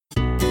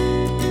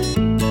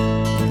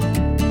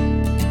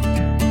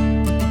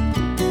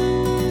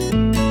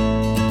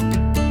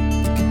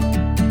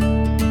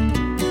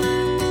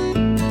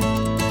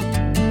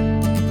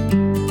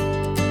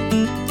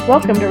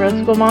Welcome to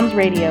Road School Moms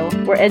Radio,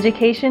 where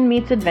education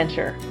meets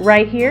adventure,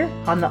 right here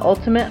on the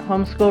Ultimate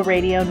Homeschool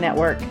Radio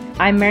Network.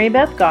 I'm Mary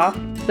Beth Goff,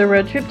 the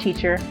road trip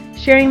teacher,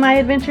 sharing my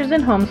adventures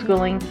in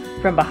homeschooling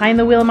from behind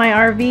the wheel of my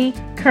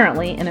RV,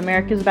 currently in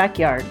America's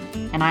backyard.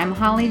 And I'm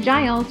Holly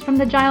Giles from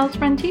the Giles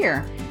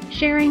Frontier,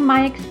 sharing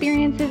my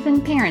experiences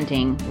in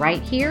parenting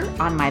right here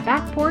on my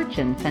back porch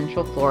in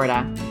Central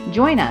Florida.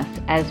 Join us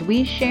as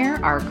we share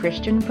our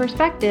Christian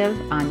perspective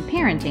on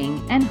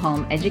parenting and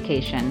home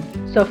education.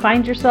 So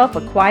find yourself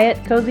a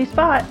quiet, cozy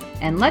spot,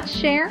 and let's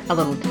share a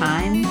little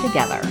time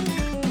together.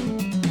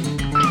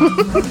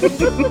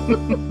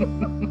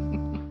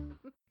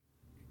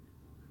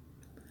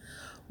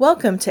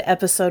 Welcome to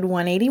episode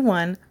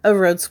 181 of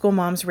Road School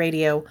Moms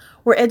Radio,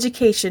 where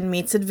education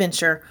meets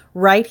adventure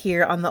right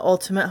here on the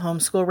Ultimate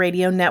Homeschool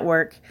Radio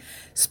Network.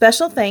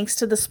 Special thanks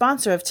to the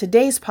sponsor of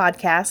today's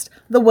podcast,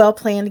 the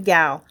Well-Planned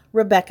Gal,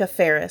 Rebecca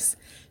Ferris.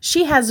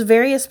 She has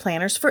various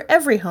planners for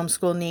every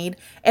homeschool need,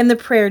 and the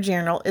prayer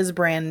journal is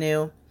brand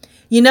new.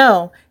 You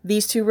know,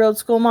 these two road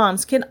school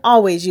moms can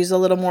always use a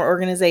little more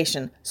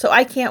organization, so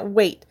I can't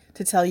wait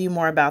to tell you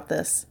more about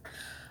this.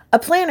 A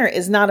planner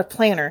is not a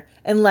planner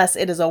unless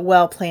it is a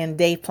well-planned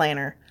day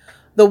planner.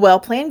 The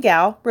Well-Planned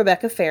Gal,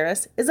 Rebecca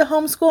Ferris, is a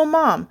homeschool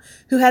mom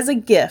who has a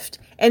gift,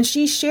 and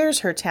she shares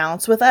her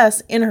talents with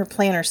us in her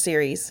planner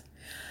series.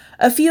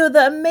 A few of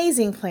the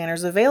amazing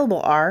planners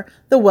available are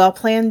the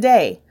Well-Planned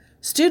Day,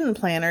 student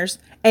planners,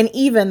 and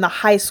even the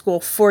high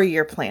school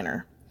 4-year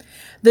planner.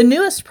 The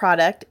newest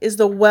product is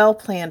the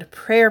Well-Planned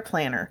Prayer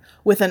Planner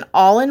with an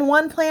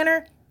all-in-one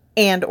planner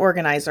and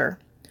organizer.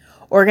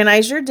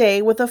 Organize your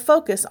day with a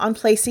focus on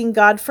placing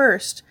God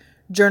first.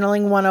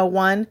 Journaling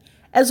 101,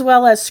 as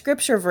well as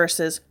scripture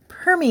verses,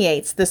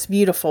 permeates this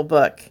beautiful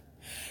book.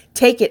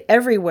 Take it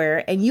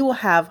everywhere and you will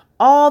have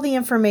all the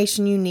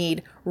information you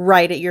need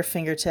right at your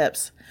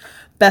fingertips.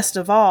 Best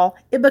of all,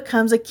 it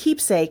becomes a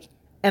keepsake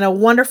and a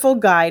wonderful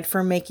guide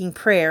for making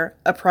prayer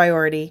a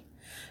priority.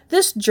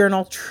 This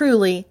journal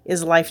truly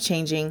is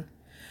life-changing.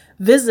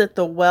 Visit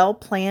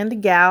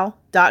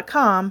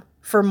thewellplannedgal.com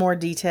for more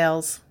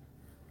details.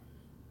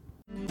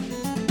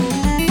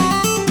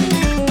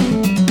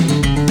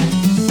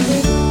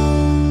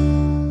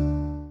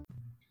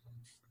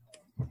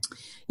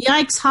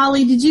 Yikes,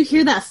 Holly, did you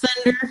hear that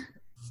thunder?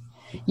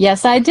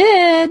 Yes, I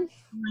did. Oh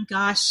my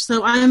gosh.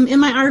 So I'm in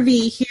my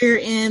RV here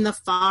in the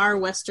far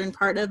western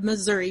part of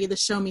Missouri, the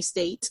Show Me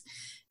State.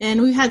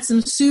 And we've had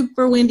some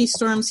super windy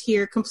storms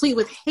here, complete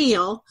with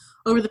hail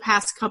over the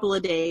past couple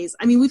of days.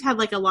 I mean, we've had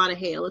like a lot of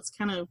hail. It's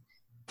kind of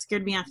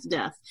scared me half to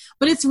death.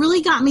 But it's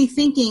really got me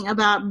thinking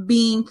about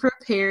being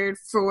prepared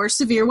for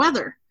severe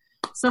weather.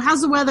 So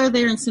how's the weather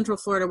there in Central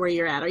Florida where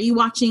you're at? Are you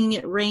watching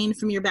it rain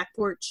from your back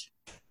porch?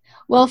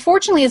 Well,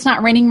 fortunately, it's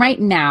not raining right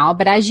now,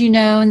 but as you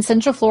know, in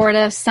Central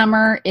Florida,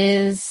 summer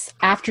is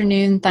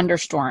afternoon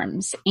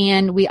thunderstorms.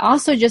 And we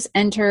also just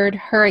entered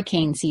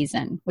hurricane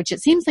season, which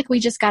it seems like we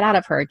just got out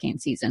of hurricane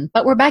season,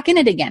 but we're back in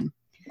it again.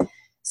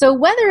 So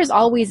weather is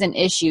always an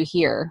issue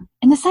here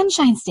in the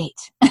Sunshine State.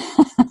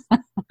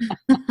 I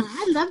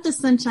love the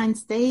Sunshine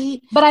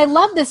State. But I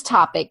love this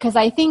topic because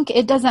I think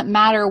it doesn't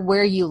matter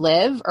where you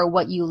live or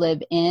what you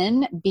live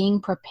in,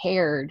 being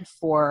prepared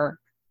for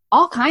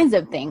all kinds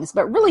of things,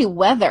 but really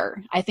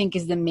weather, I think,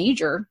 is the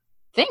major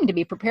thing to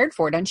be prepared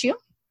for, don't you?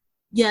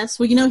 Yes.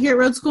 Well, you know, here at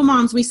Road School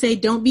Moms, we say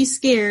don't be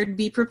scared,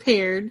 be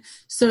prepared.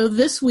 So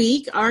this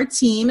week, our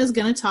team is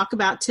going to talk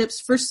about tips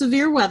for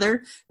severe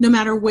weather, no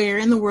matter where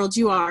in the world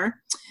you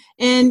are.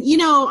 And, you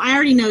know, I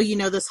already know you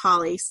know this,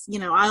 Holly. You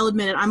know, I'll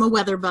admit it. I'm a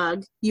weather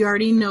bug. You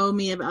already know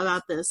me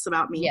about this,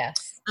 about me.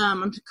 Yes.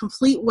 I'm a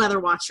complete weather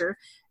watcher.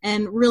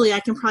 And really,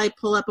 I can probably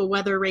pull up a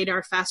weather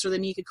radar faster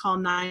than you could call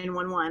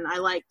 911. I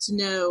like to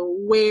know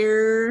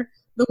where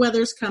the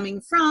weather's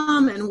coming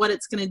from and what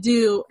it's going to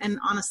do. And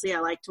honestly, I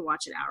like to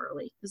watch it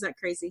hourly. Is that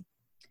crazy?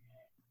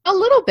 A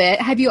little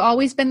bit. Have you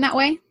always been that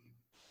way?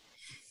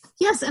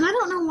 Yes, and I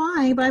don't know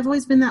why, but I've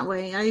always been that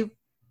way.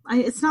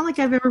 It's not like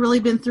I've ever really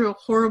been through a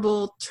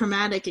horrible,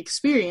 traumatic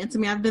experience. I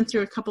mean, I've been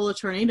through a couple of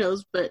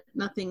tornadoes, but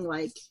nothing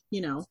like,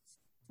 you know,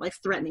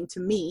 life-threatening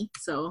to me.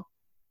 So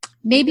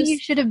maybe you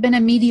should have been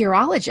a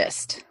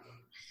meteorologist.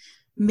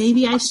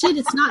 Maybe I should.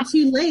 It's not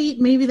too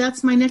late. Maybe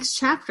that's my next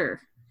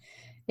chapter.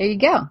 There you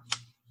go.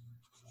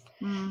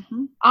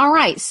 Mm-hmm. All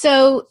right.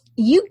 So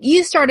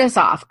you start us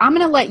off. I'm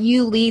going to let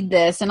you lead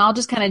this, and I'll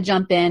just kind of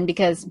jump in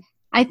because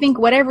I think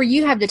whatever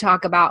you have to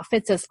talk about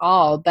fits us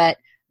all. But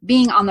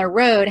being on the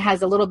road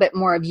has a little bit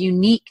more of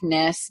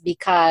uniqueness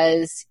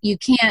because you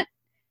can't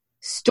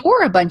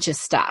store a bunch of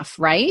stuff,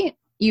 right?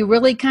 You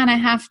really kind of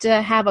have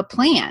to have a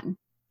plan,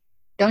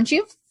 don't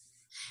you?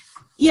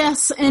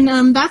 Yes,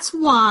 and that's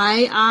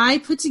why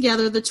I put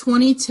together the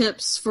 20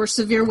 tips for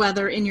severe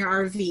weather in your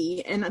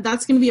RV. And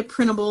that's going to be a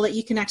printable that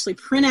you can actually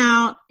print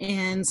out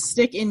and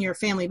stick in your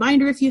family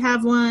binder if you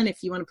have one.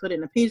 If you want to put it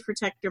in a page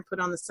protector, put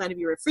it on the side of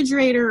your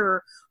refrigerator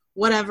or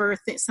whatever,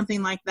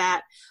 something like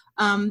that.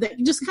 That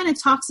just kind of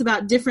talks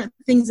about different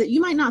things that you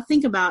might not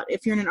think about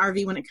if you're in an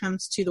RV when it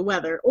comes to the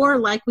weather. Or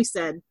like we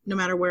said, no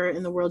matter where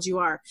in the world you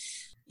are.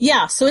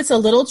 Yeah, so it's a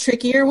little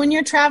trickier when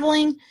you're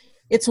traveling.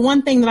 It's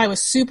one thing that I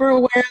was super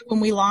aware of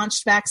when we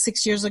launched back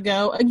 6 years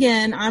ago.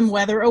 Again, I'm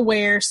weather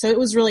aware, so it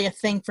was really a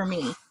thing for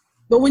me.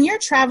 But when you're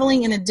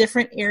traveling in a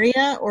different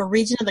area or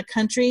region of the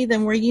country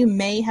than where you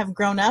may have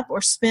grown up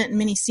or spent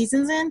many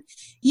seasons in,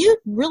 you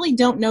really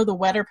don't know the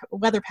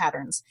weather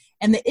patterns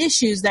and the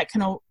issues that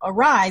can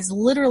arise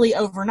literally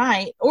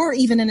overnight or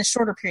even in a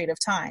shorter period of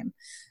time.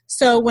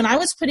 So when I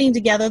was putting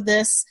together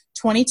this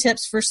 20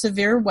 tips for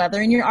severe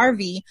weather in your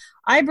RV,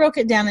 I broke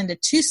it down into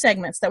 2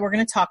 segments that we're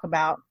going to talk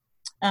about.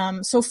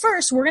 So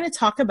first, we're going to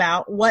talk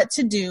about what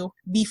to do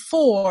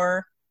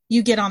before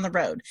you get on the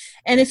road.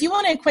 And if you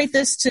want to equate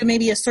this to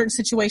maybe a certain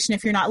situation,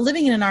 if you're not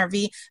living in an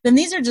RV, then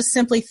these are just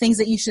simply things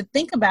that you should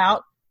think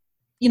about,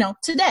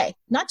 today,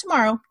 not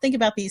tomorrow. Think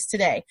about these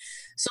today.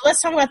 So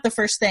let's talk about the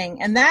first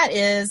thing, and that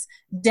is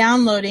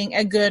downloading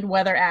a good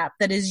weather app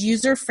that is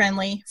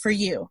user-friendly for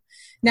you.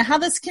 Now, how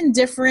this can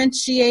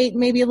differentiate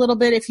maybe a little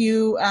bit if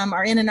you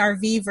are in an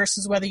RV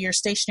versus whether you're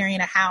stationary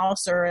in a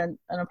house or an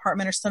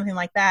apartment or something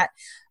like that,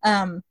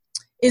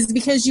 is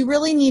because you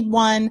really need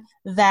one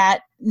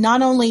that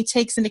not only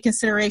takes into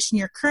consideration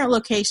your current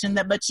location,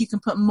 but you can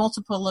put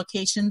multiple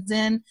locations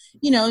in.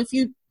 If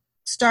you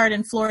start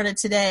in Florida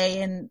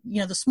today and,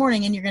 this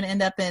morning, and you're going to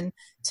end up in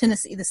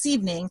Tennessee this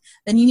evening,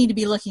 then you need to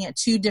be looking at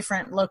 2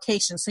 different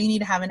locations. So you need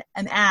to have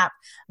an app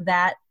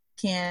that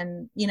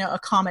can,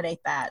 accommodate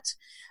that.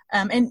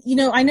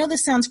 I know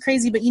this sounds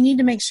crazy, but you need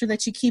to make sure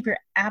that you keep your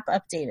app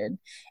updated.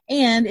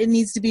 And it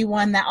needs to be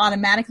one that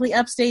automatically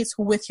updates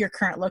with your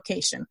current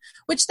location,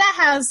 which that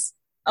has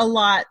a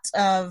lot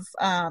of,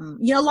 a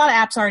lot of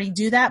apps already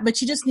do that,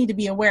 but you just need to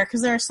be aware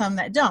because there are some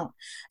that don't.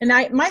 And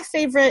my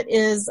favorite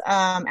is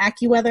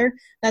AccuWeather.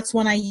 That's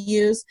one I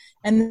use.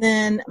 And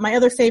then my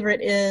other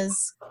favorite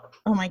is,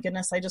 oh my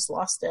goodness, I just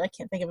lost it. I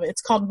can't think of it.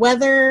 It's called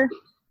Weather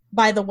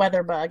by the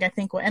WeatherBug, I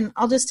think. And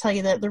I'll just tell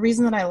you that the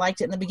reason that I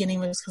liked it in the beginning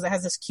was because it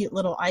has this cute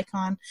little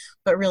icon,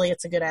 but really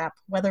it's a good app.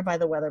 Weather by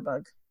the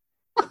WeatherBug.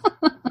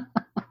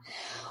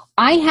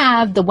 I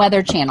have the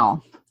Weather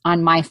Channel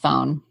on my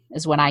phone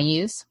is what I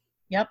use.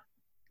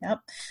 Yep.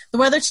 The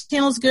Weather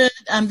Channel is good.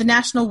 The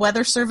National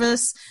Weather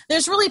Service.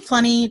 There's really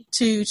plenty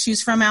to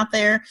choose from out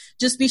there.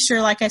 Just be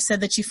sure, like I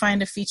said, that you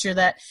find a feature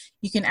that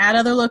you can add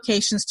other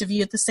locations to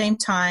view at the same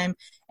time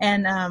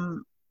and,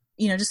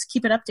 just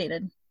keep it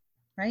updated,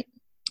 right?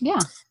 Yeah.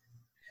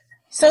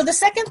 So the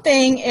second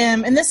thing,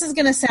 and this is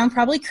going to sound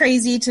probably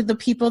crazy to the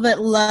people that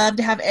love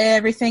to have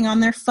everything on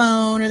their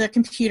phone or their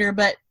computer,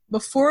 but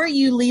before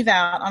you leave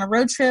out on a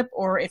road trip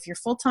or if you're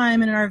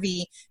full-time in an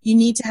RV, you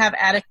need to have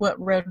adequate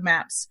road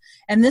maps.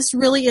 And this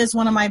really is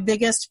one of my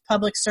biggest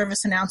public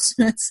service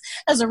announcements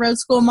as a road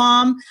school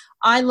mom.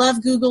 I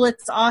love Google.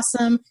 It's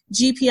awesome.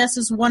 GPS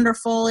is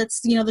wonderful. It's,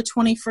 the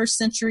 21st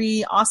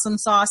century awesome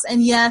sauce.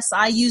 And yes,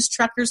 I use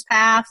Trucker's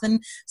Path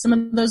and some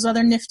of those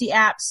other nifty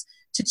apps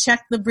to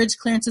check the bridge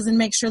clearances and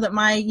make sure that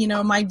my,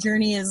 my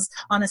journey is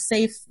on a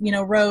safe,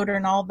 road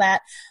and all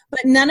that.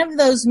 But none of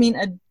those mean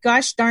a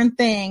gosh darn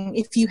thing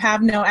if you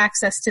have no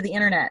access to the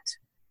internet.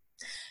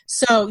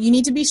 So you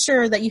need to be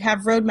sure that you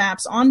have road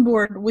maps on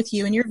board with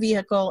you in your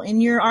vehicle, in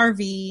your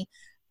RV,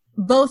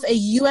 both a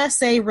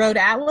USA Road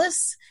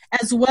Atlas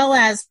as well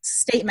as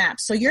state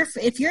maps. So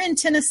if you're in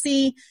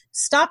Tennessee,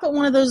 stop at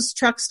one of those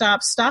truck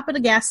stops, stop at a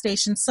gas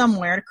station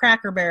somewhere, at a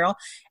Cracker Barrel,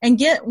 and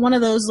get one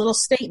of those little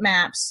state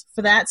maps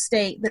for that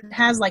state that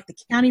has like the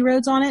county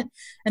roads on it.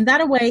 And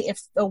that way,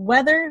 if a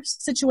weather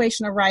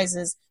situation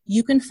arises,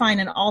 you can find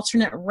an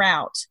alternate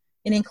route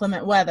in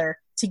inclement weather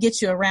to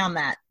get you around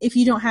that if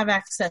you don't have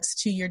access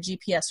to your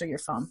GPS or your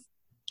phone.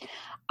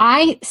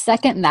 I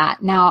second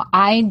that. Now,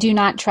 I do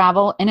not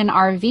travel in an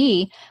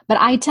RV, but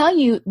I tell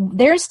you,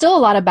 there's still a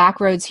lot of back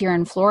roads here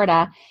in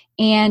Florida,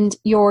 and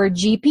your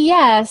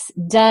GPS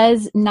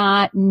does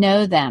not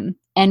know them.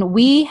 And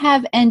we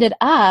have ended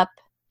up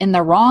in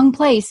the wrong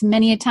place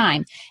many a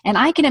time. And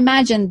I can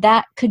imagine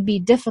that could be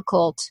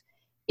difficult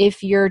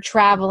if you're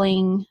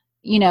traveling,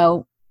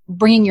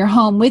 bringing your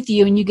home with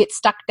you and you get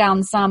stuck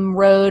down some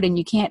road and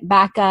you can't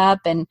back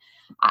up, and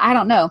I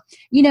don't know.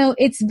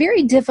 It's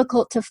very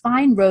difficult to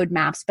find road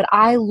maps, but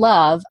I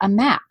love a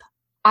map.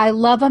 I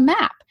love a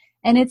map.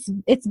 And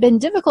it's been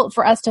difficult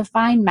for us to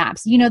find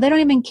maps. They don't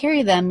even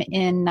carry them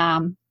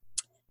in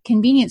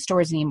convenience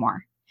stores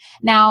anymore.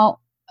 Now,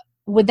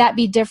 would that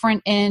be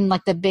different in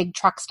like the big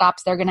truck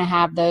stops? They're going to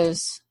have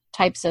those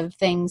types of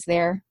things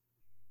there.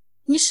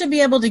 You should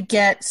be able to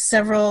get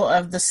several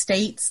of the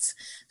states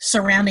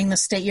surrounding the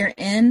state you're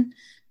in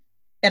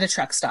at a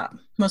truck stop,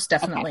 most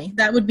definitely. Okay.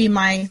 That would be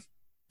my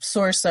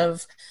source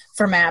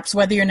for maps,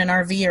 whether you're in an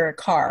RV or a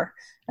car.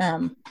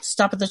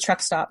 Stop at the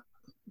truck stop.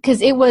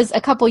 Because it was a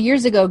couple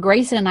years ago,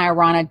 Grayson and I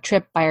were on a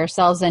trip by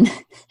ourselves, and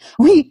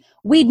we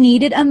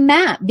needed a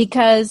map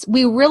because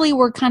we really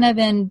were kind of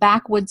in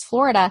backwoods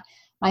Florida.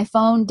 My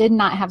phone did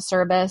not have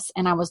service,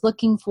 and I was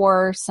looking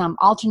for some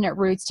alternate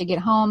routes to get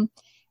home,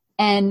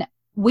 and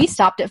we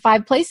stopped at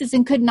 5 places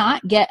and could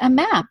not get a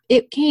map.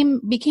 It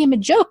became a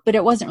joke, but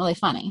it wasn't really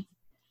funny.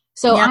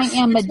 So yes, I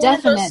am a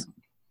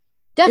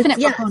definite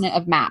proponent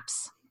of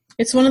maps.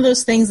 It's one of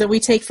those things that we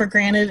take for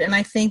granted, and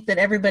I think that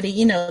everybody,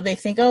 they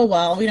think, oh,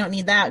 well, we don't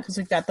need that because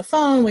we've got the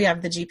phone, we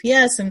have the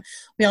GPS, and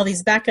we have all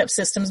these backup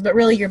systems, but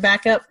really your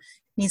backup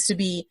needs to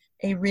be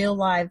a real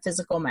live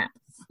physical map.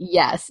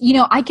 Yes.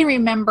 I can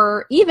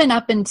remember even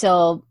up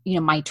until,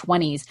 my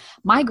 20s,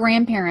 my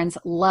grandparents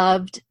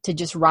loved to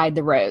just ride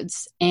the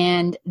roads,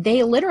 and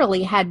they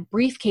literally had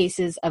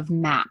briefcases of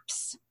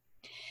maps.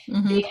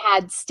 Mm-hmm. They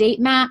had state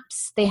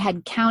maps, they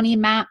had county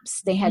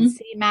maps, they had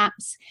city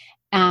maps.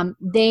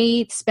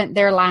 They spent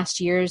their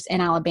last years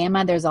in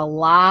Alabama. There's a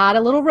lot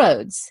of little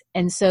roads.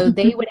 And so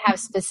they would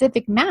have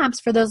specific maps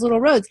for those little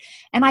roads.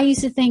 And I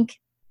used to think,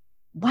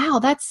 wow,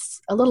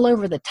 that's a little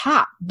over the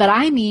top. But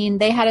I mean,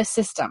 they had a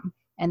system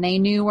and they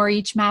knew where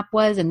each map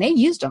was and they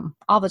used them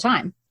all the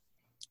time.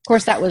 Of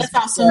course, that's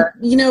awesome.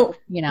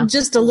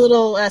 Just a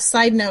little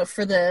side note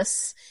for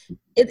this.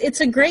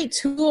 It's a great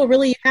tool.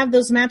 Really, you have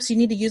those maps. You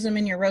need to use them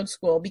in your road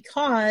school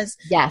because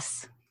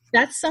yes,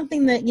 that's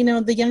something that,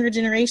 the younger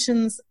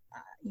generations,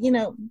 they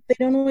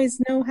don't always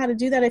know how to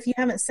do that if you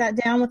haven't sat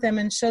down with them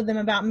and showed them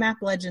about map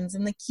legends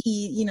and the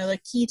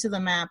key to the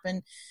map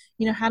and,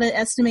 how to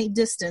estimate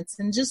distance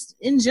and just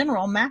in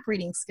general map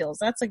reading skills.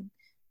 That's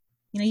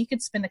you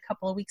could spend a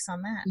couple of weeks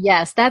on that.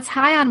 Yes, that's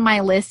high on my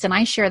list. And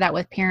I share that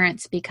with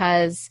parents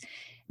because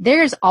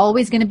there's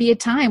always going to be a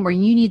time where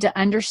you need to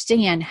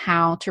understand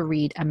how to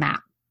read a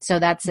map. So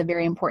that's a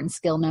very important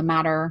skill. No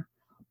matter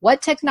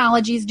what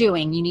technology is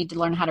doing, you need to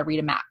learn how to read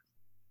a map.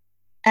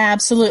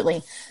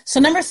 Absolutely. So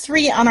number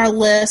 3 on our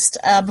list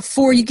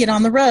before you get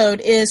on the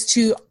road is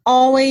to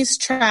always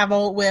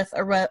travel with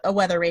a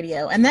weather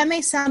radio. And that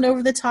may sound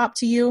over the top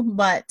to you,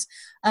 but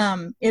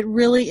it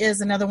really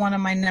is another one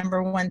of my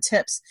number 1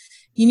 tips.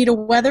 You need a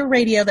weather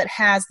radio that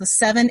has the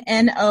 7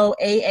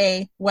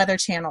 NOAA weather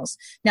channels.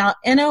 Now,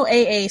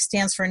 NOAA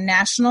stands for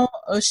National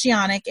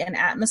Oceanic and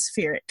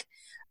Atmospheric.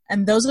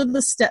 And those are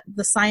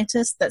the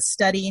scientists that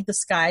study the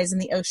skies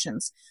and the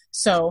oceans.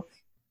 So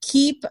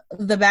keep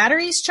the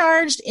batteries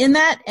charged in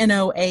that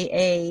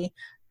NOAA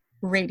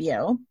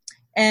radio.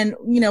 And,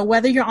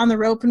 whether you're on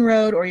the open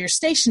road or you're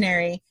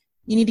stationary,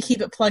 you need to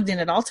keep it plugged in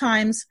at all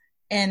times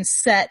and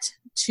set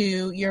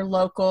to your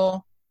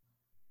local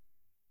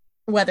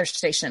weather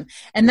station.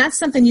 And that's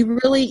something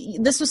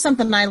this was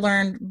something I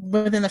learned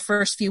within the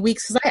first few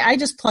weeks because I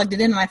just plugged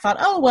it in and I thought,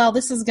 oh, well,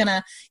 this is going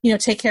to,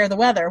 take care of the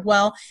weather.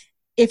 Well,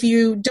 if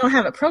you don't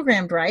have it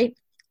programmed right,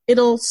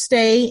 it'll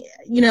stay,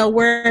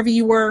 wherever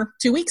you were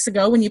 2 weeks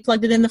ago when you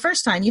plugged it in the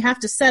first time. You have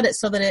to set it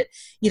so that it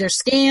either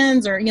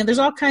scans or, there's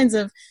all kinds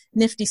of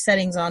nifty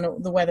settings on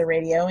the weather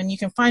radio, and you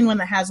can find one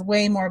that has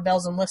way more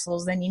bells and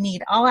whistles than you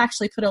need. I'll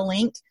actually put a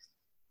link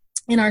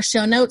in our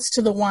show notes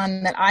to the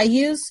one that I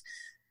use.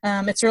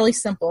 It's really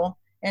simple,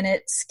 and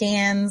it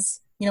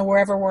scans,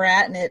 wherever we're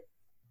at, and it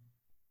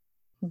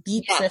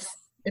beeps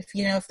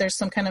if there's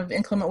some kind of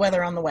inclement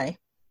weather on the way.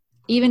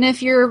 Even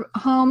if you're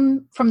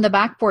home from the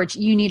back porch,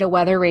 you need a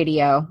weather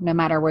radio no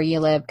matter where you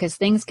live because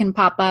things can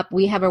pop up.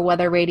 We have a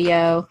weather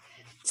radio.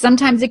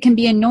 Sometimes it can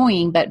be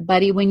annoying, but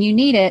buddy, when you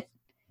need it,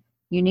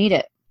 you need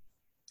it.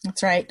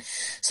 That's right.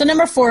 So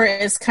number 4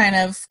 is kind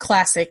of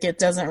classic. It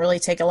doesn't really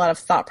take a lot of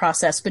thought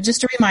process, but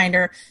just a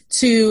reminder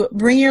to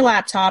bring your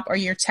laptop or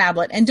your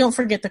tablet and don't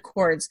forget the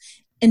cords.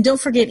 And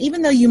don't forget,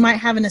 even though you might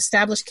have an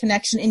established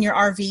connection in your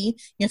RV,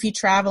 if you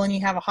travel and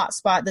you have a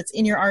hotspot that's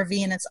in your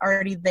RV and it's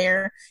already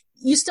there,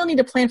 you still need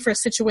to plan for a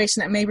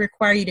situation that may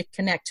require you to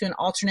connect to an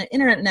alternate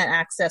internet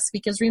access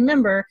because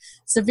remember,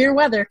 severe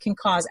weather can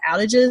cause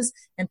outages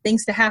and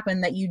things to happen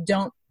that you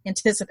don't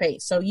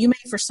anticipate. So you may,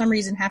 for some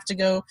reason, have to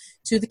go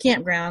to the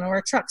campground or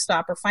a truck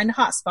stop or find a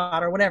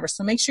hotspot or whatever.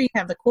 So make sure you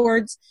have the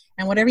cords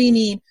and whatever you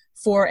need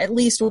for at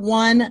least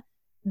one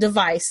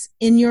device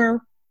in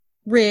your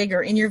rig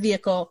or in your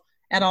vehicle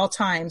at all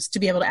times to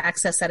be able to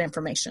access that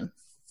information.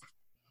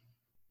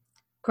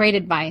 Great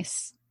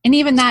advice. And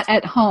even that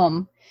at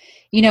home,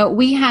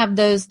 we have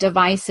those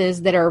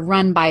devices that are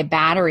run by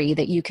battery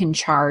that you can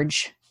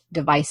charge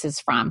devices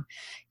from.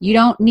 You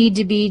don't need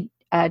to be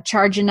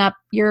charging up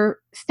your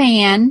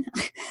fan,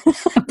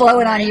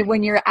 blowing on you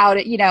when you're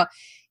out. You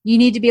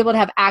need to be able to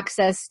have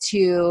access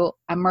to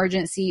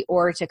emergency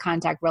or to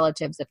contact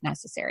relatives if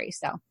necessary.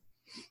 So,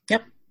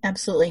 yep,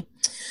 absolutely.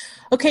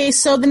 Okay,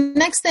 so the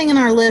next thing on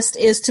our list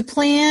is to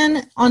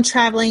plan on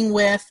traveling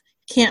with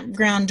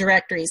campground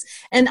directories.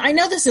 And I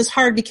know this is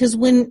hard because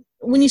when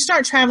you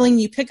start traveling,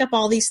 you pick up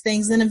all these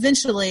things, and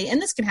eventually,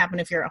 and this can happen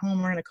if you're at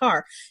home or in a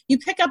car, you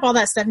pick up all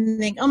that stuff and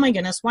think, oh my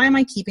goodness, why am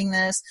I keeping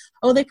this?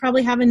 Oh, they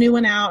probably have a new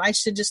one out. I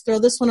should just throw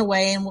this one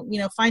away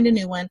and, find a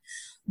new one.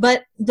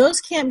 But those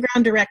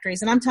campground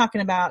directories, and I'm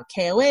talking about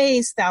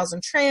KOAs,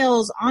 Thousand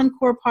Trails,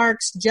 Encore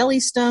Parks,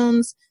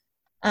 Jellystones.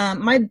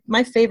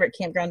 My favorite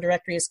campground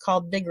directory is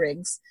called Big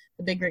Rigs,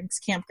 the Big Rigs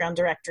Campground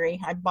Directory.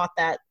 I bought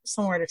that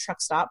somewhere at a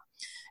truck stop.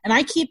 And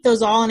I keep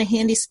those all in a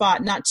handy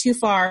spot, not too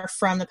far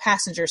from the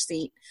passenger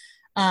seat.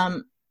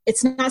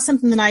 It's not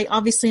something that I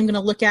obviously am going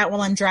to look at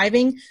while I'm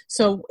driving.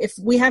 So if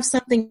we have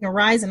something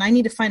arise and I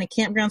need to find a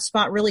campground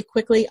spot really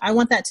quickly, I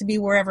want that to be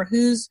wherever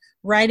who's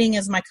riding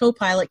as my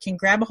co-pilot can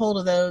grab a hold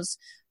of those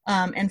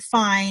and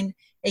find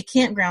a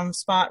campground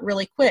spot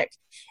really quick.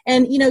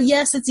 And,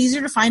 yes, it's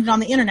easier to find it on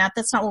the internet.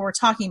 That's not what we're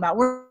talking about.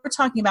 We're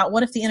talking about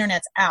what if the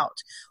internet's out?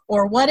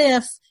 Or what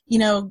if,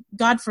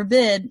 God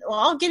forbid, well,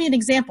 I'll give you an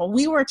example.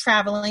 We were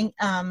traveling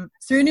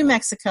through New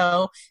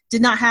Mexico,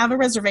 did not have a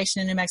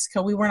reservation in New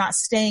Mexico. We were not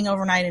staying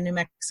overnight in New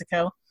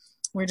Mexico.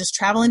 We were just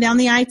traveling down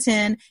the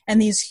I-10,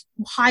 and these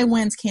high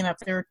winds came up.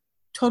 They were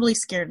totally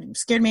scared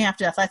me half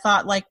to death. I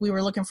thought like we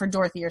were looking for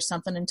Dorothy or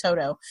something in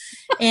Toto.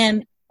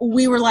 And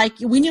we were like,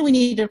 we knew we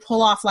needed to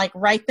pull off like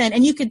right then.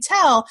 And you could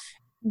tell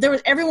there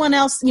was everyone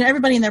else,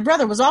 everybody and their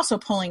brother was also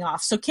pulling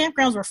off. So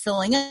campgrounds were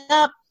filling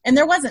up, and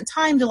there wasn't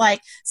time to like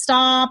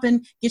stop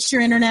and get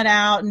your internet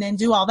out and then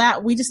do all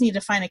that. We just needed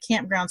to find a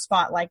campground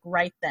spot like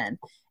right then.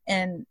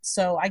 And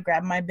so I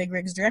grabbed my Big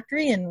Rigs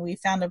directory, and we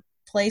found a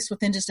place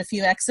within just a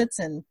few exits,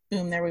 and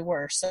boom, there we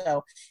were.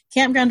 So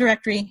campground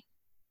directory,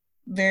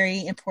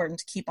 very important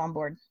to keep on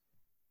board.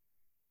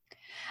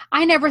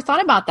 I never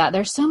thought about that.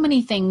 There's so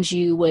many things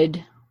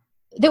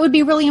that would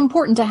be really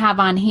important to have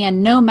on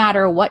hand, no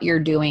matter what you're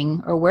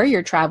doing or where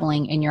you're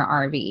traveling in your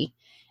RV.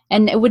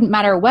 And it wouldn't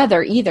matter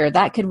whether either.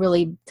 That could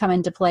really come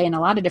into play in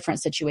a lot of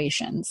different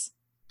situations.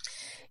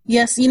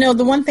 Yes,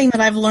 the one thing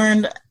that I've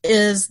learned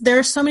is there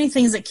are so many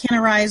things that can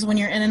arise when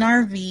you're in an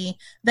RV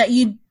that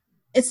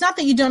it's not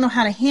that you don't know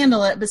how to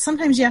handle it, but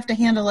sometimes you have to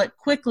handle it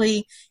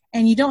quickly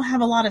and you don't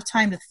have a lot of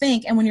time to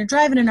think. And when you're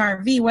driving an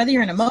RV, whether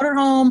you're in a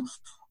motorhome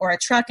or a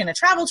truck and a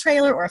travel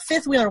trailer or a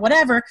fifth wheel or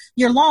whatever,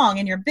 you're long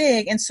and you're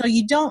big. And so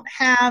you don't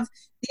have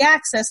the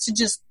access to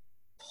just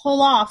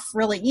pull off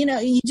really,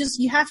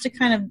 you have to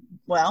kind of,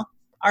 well,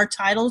 our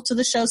title to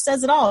the show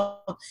says it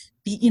all.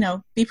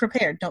 Be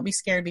prepared. Don't be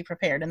scared, be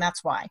prepared. And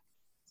that's why.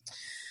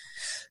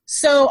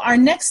 So our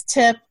next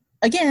tip,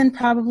 again,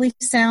 probably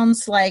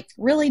sounds like,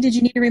 really, did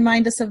you need to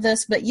remind us of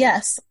this? But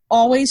yes,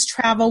 always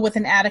travel with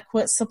an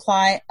adequate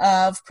supply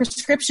of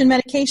prescription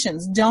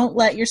medications. Don't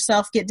let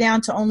yourself get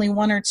down to only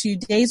 1 or 2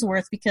 days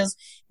worth, because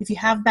if you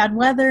have bad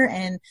weather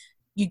and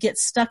you get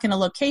stuck in a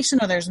location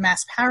or there's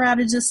mass power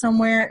outages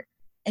somewhere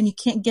and you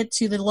can't get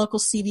to the local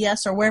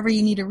CVS or wherever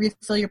you need to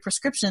refill your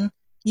prescription,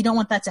 you don't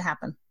want that to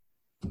happen.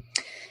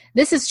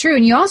 This is true.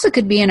 And you also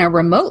could be in a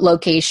remote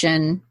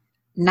location,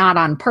 not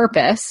on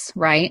purpose,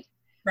 right?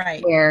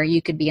 Right. Where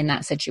you could be in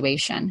that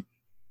situation.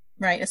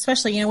 Right.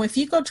 Especially, if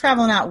you go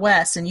traveling out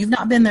west and you've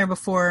not been there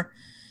before,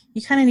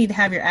 you kind of need to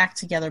have your act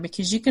together,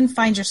 because you can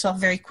find yourself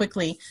very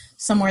quickly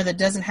somewhere that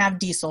doesn't have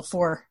diesel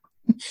for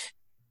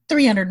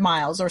 300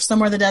 miles or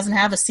somewhere that doesn't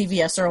have a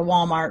CVS or a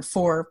Walmart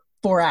for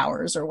 4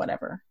 hours or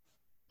whatever.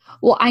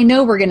 Well, I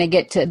know we're going to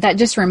get to that.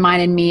 Just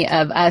reminded me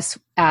of us.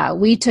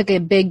 We took a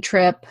big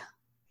trip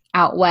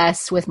out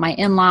west with my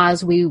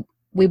in-laws. We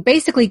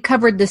basically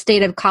covered the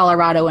state of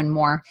Colorado and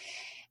more.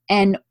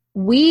 And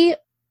we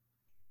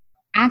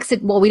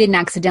didn't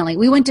accidentally.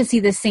 We went to see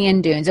the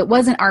sand dunes. It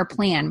wasn't our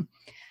plan.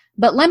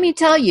 But let me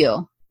tell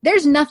you,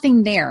 there's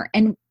nothing there.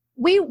 And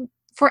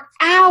for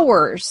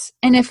hours,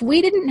 and if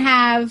we didn't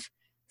have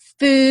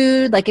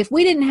food, like if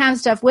we didn't have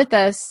stuff with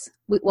us,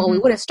 we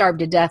would have starved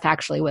to death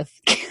actually with.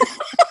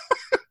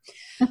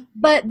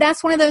 But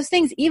that's one of those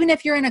things, even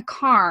if you're in a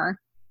car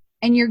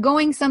and you're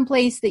going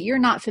someplace that you're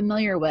not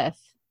familiar with,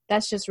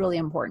 that's just really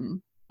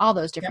important. All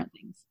those different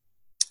things.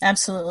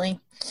 Absolutely.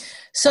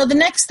 So the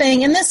next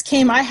thing, and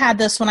I had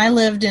this when I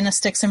lived in a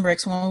sticks and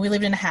bricks, when we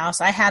lived in a house,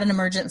 I had an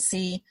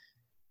emergency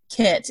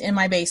kit in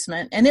my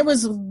basement, and it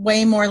was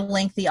way more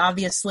lengthy,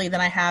 obviously,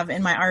 than I have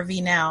in my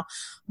RV now.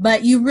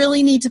 But you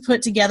really need to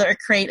put together a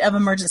crate of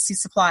emergency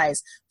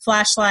supplies,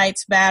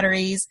 flashlights,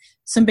 batteries,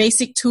 some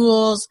basic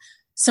tools,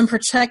 some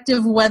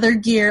protective weather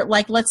gear.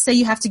 Like, let's say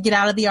you have to get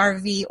out of the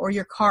RV or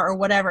your car or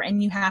whatever,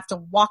 and you have to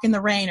walk in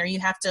the rain, or you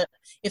have to,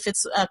 if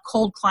it's a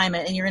cold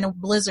climate and you're in a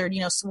blizzard,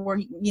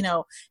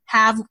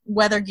 have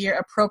weather gear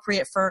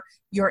appropriate for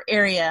your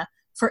area,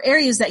 for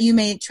areas that you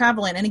may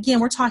travel in. And again,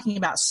 we're talking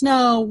about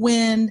snow,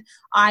 wind,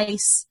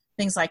 ice,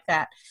 things like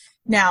that.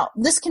 Now,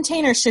 this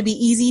container should be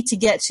easy to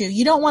get to.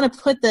 You don't want to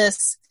put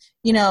this,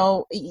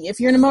 if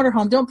you're in a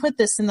motorhome, don't put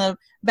this in the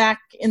back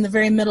in the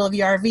very middle of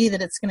your RV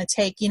that it's going to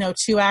take,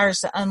 2 hours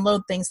to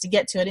unload things to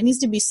get to it. It needs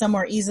to be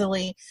somewhere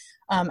easily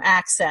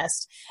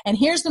accessed. And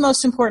here's the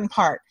most important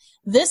part.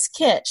 This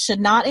kit should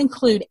not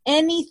include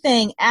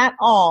anything at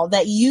all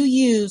that you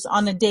use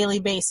on a daily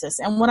basis.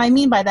 And what I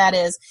mean by that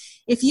is,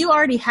 if you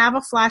already have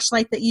a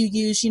flashlight that you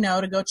use,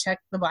 to go check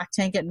the black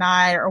tank at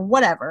night or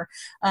whatever,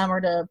 or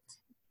to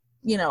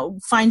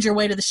find your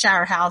way to the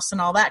shower house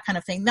and all that kind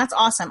of thing, that's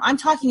awesome. I'm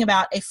talking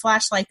about a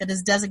flashlight that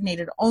is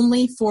designated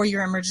only for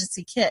your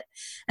emergency kit.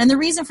 And the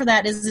reason for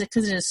that is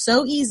because it is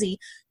so easy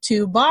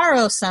to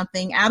borrow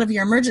something out of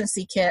your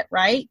emergency kit,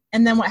 right?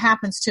 And then what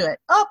happens to it?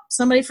 Oh,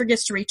 somebody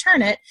forgets to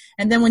return it.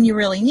 And then when you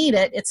really need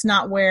it, it's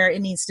not where it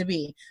needs to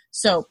be.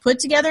 So put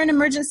together an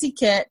emergency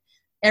kit.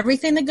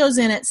 Everything that goes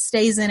in it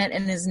stays in it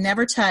and is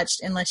never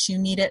touched unless you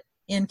need it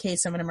in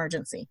case of an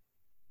emergency.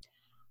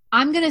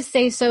 I'm going to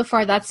say so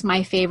far that's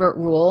my favorite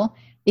rule,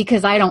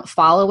 because I don't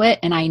follow it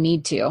and I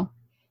need to.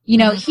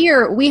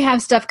 Here we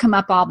have stuff come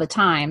up all the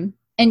time,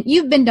 and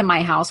you've been to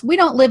my house. We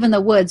don't live in the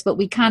woods, but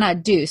we kind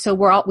of do. So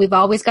we've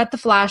always got the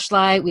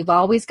flashlight. We've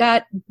always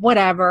got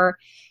whatever.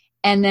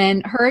 And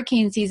then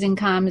hurricane season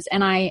comes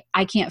and I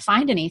can't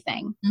find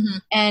anything. Mm-hmm.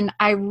 And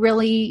I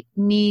really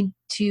need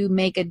to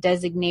make a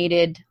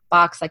designated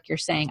box like you're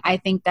saying. I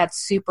think that's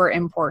super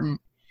important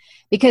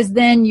because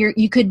then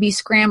you could be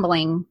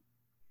scrambling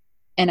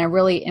in a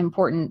really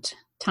important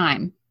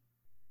time.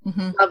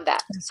 Mm-hmm. Love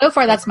that. So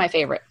far, that's my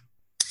favorite.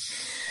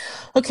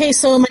 Okay,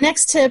 so my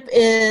next tip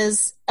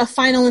is a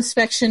final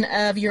inspection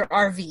of your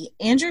RV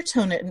and your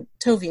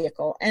tow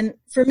vehicle. And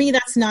for me,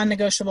 that's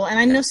non-negotiable. And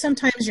I know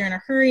sometimes you're in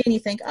a hurry and you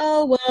think,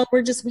 oh, well,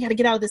 we got to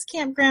get out of this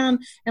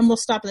campground and we'll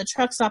stop at the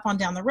truck stop on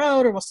down the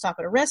road or we'll stop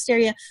at a rest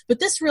area. But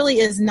this really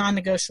is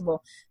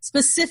non-negotiable.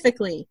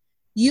 Specifically,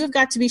 you've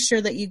got to be sure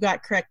that you've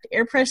got correct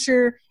air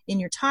pressure in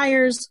your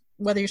tires,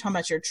 whether you're talking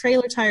about your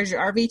trailer tires,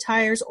 your RV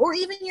tires, or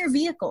even your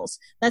vehicles.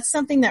 That's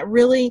something that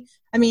really,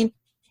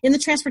 in the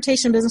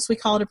transportation business, we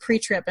call it a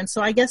pre-trip. And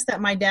so I guess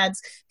that my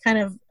dad's kind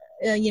of,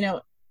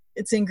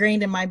 it's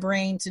ingrained in my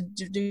brain to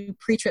do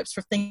pre-trips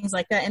for things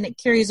like that. And it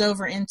carries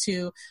over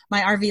into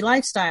my RV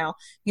lifestyle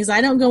because I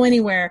don't go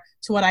anywhere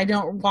to what I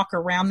don't walk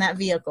around that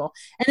vehicle.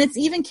 And it's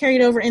even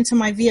carried over into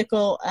my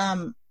vehicle.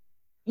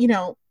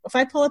 If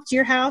I pull up to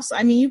your house,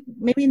 you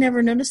maybe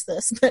never noticed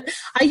this, but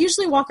I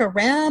usually walk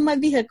around my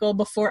vehicle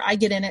before I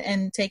get in it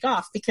and take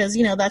off because,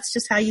 that's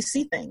just how you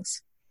see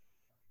things.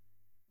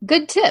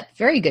 Good tip.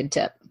 Very good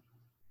tip.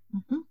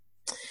 Mm-hmm.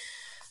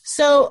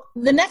 So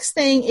the next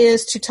thing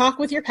is to talk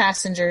with your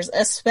passengers,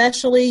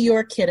 especially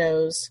your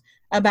kiddos,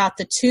 about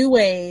the 2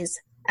 ways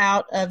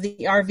out of the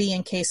RV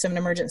in case of an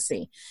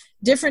emergency.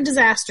 Different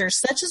disasters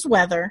such as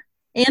weather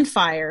and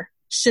fire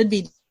should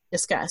be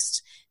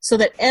discussed so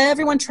that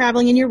everyone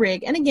traveling in your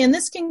rig, and again,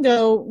 this can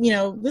go,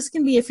 this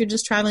can be if you're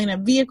just traveling in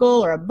a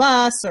vehicle or a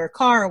bus or a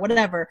car or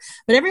whatever,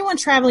 but everyone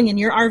traveling in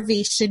your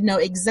RV should know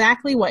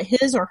exactly what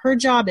his or her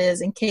job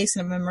is in case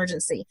of an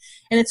emergency.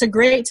 And it's a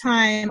great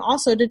time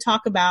also to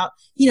talk about,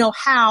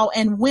 how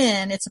and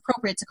when it's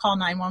appropriate to call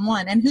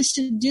 911 and who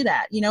should do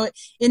that.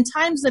 In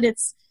times that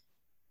it's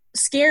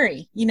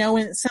scary,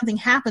 when something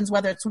happens,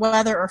 whether it's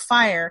weather or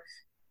fire,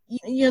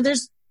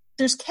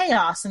 there's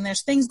chaos and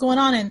there's things going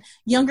on and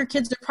younger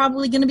kids are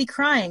probably going to be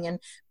crying and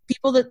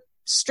people that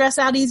stress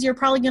out easy are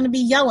probably going to be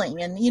yelling.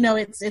 And,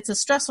 it's a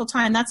stressful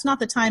time. That's not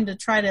the time to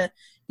try to,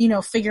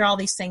 figure all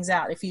these things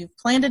out. If you've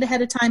planned it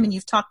ahead of time and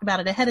you've talked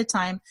about it ahead of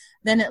time,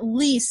 then at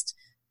least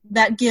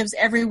that gives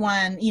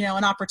everyone,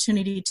 an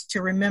opportunity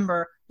to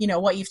remember,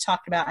 what you've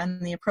talked about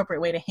and the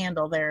appropriate way to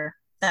handle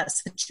that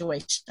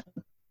situation.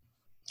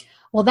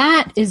 Well,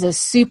 that is a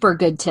super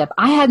good tip.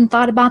 I hadn't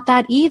thought about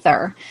that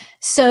either.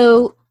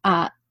 So,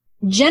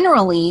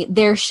 generally,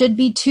 there should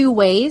be 2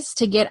 ways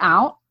to get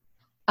out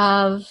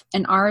of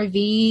an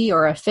RV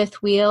or a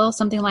fifth wheel,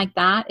 something like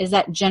that. Is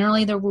that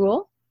generally the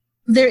rule?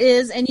 There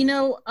is. And,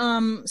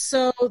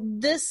 so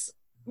this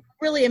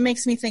really, it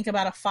makes me think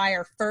about a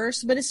fire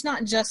first, but it's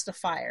not just a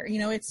fire.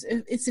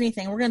 It's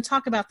anything. We're going to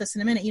talk about this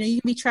in a minute. You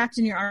can be trapped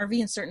in your RV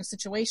in certain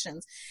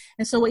situations.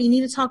 And so what you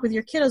need to talk with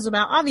your kiddos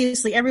about,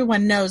 obviously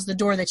everyone knows the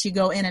door that you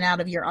go in and out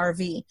of your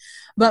RV,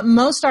 but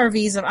most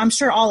RVs, I'm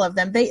sure all of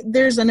them,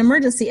 there's an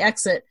emergency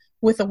exit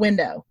with a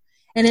window.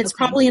 And it's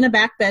probably in a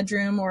back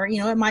bedroom or,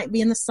 it might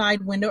be in the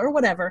side window or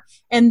whatever.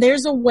 And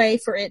there's a way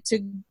for it to,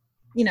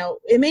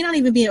 it may not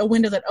even be a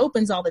window that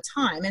opens all the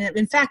time. And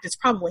in fact, it's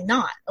probably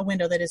not a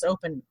window that is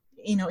open,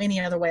 any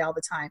other way all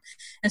the time.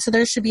 And so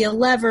there should be a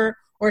lever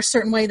or a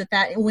certain way that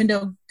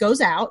window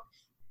goes out.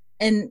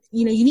 And,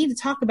 you need to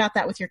talk about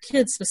that with your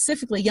kids,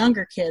 specifically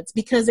younger kids,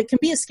 because it can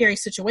be a scary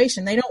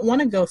situation. They don't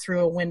want to go through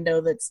a window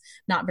that's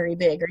not very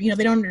big or,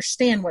 they don't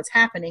understand what's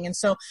happening. And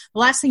so the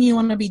last thing you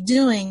want to be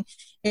doing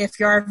if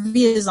your RV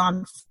is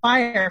on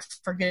fire,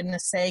 for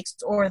goodness sakes,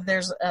 or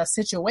there's a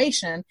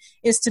situation,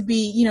 is to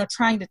be,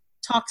 trying to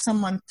talk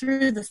someone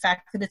through the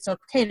fact that it's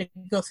okay to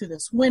go through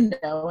this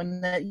window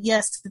and that,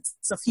 yes,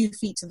 it's a few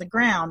feet to the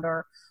ground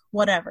or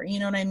whatever. You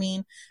know what I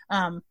mean?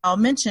 I'll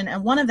mention,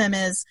 and one of them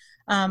is,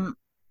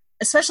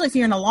 especially if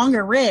you're in a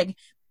longer rig,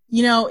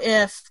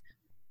 if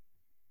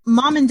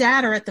mom and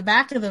dad are at the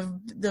back of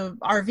the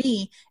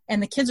RV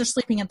and the kids are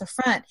sleeping at the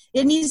front,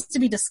 it needs to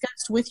be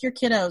discussed with your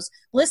kiddos.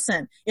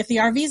 Listen, if the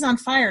RV's on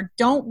fire,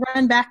 don't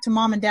run back to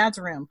mom and dad's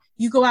room.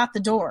 You go out the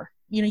door.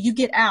 You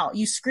get out,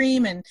 you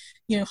scream and,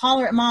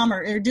 holler at mom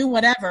or do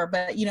whatever,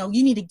 but, you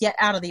need to get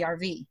out of the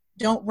RV.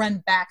 Don't run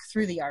back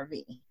through the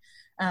RV.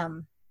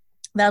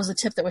 That was a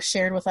tip that was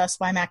shared with us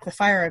by Mac the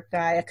Fire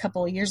Guy a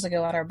couple of years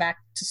ago at our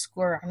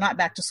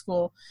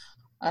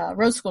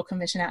road school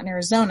convention out in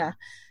Arizona.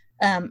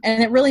 And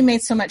it really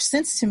made so much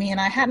sense to me, and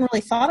I hadn't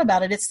really thought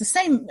about it. It's the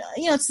same,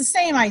 it's the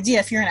same idea.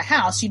 If you're in a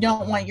house, you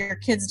don't want your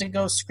kids to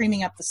go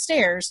screaming up the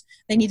stairs.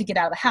 They need to get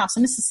out of the house.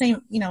 And it's the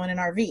same, in an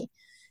RV.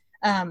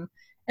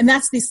 And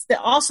that's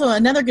also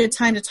another good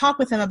time to talk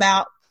with them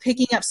about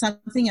picking up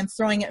something and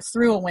throwing it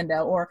through a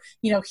window, or,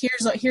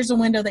 here's a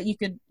window that you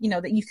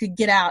could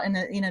get out in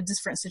a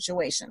different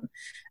situation.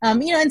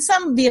 And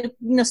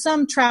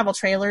some travel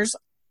trailers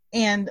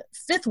and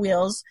fifth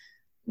wheels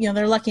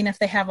they're lucky enough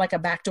they have like a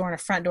back door and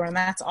a front door, and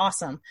that's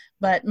awesome.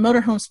 But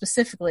motorhomes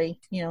specifically,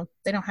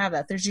 they don't have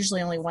that. There's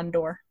usually only one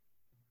door.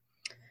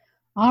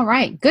 All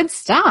right. Good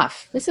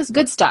stuff. This is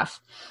good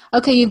stuff.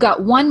 Okay. You've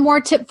got one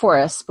more tip for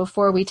us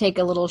before we take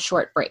a little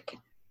short break.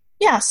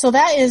 Yeah. So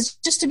that is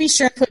just to be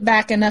sure to put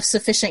back enough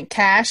sufficient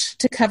cash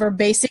to cover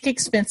basic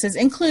expenses,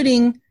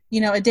 including,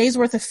 a day's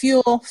worth of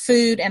fuel,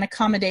 food, and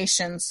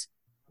accommodations.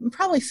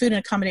 Probably food and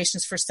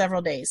accommodations for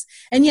several days.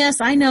 And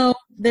yes, I know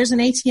there's an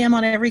ATM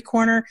on every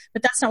corner,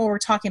 but that's not what we're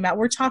talking about.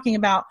 We're talking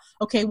about,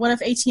 okay, what if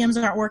ATMs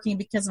aren't working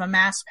because of a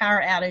mass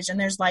power outage and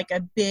there's like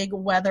a big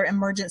weather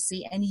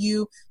emergency and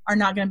you are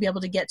not going to be able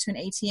to get to an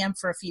ATM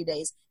for a few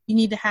days? You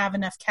need to have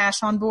enough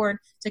cash on board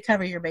to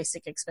cover your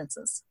basic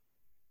expenses.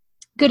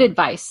 Good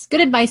advice.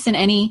 Good advice in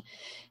any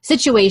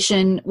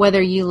situation,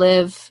 whether you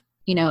live,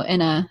 in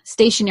a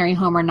stationary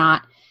home or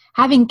not.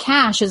 Having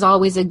cash is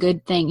always a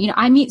good thing.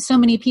 I meet so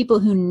many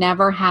people who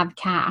never have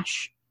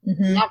cash.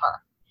 Mm-hmm.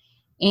 Never.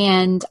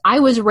 And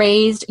I was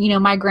raised,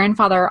 my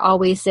grandfather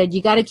always said,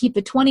 you got to keep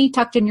the 20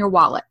 tucked in your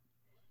wallet.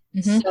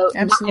 Mm-hmm.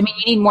 So, you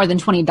need more than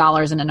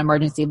 $20 in an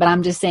emergency, but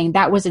I'm just saying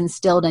that was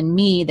instilled in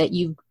me that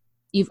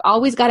you've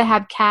always got to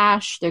have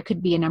cash. There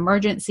could be an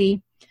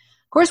emergency.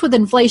 Of course, with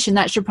inflation,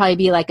 that should probably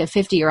be like a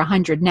 50 or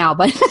 100 now,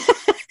 but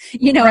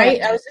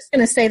right. I was just going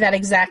to say that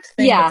exact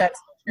thing. Yeah.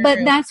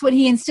 But that's what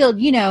he instilled,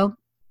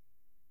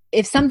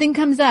 if something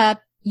comes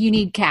up, you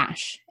need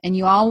cash and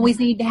you always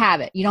need to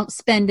have it. You don't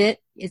spend it.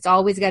 It's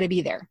always got to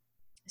be there.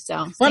 So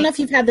I don't know if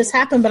you've had this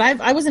happen, but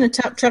I was in a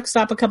truck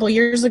stop a couple of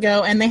years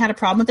ago and they had a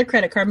problem with their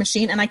credit card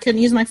machine and I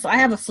couldn't use I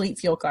have a fleet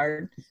fuel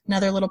card,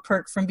 another little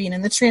perk from being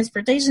in the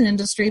transportation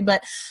industry,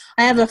 but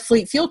I have a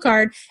fleet fuel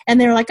card and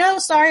they were like, oh,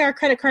 sorry, our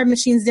credit card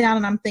machine's down.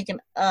 And I'm thinking,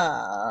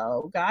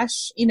 oh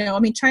gosh,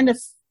 trying to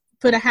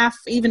put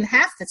even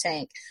half the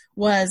tank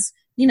was,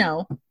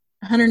 $100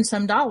 and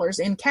some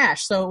in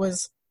cash. So it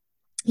was,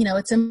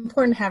 it's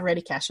important to have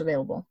ready cash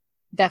available.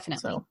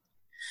 Definitely. So,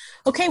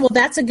 okay, well,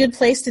 that's a good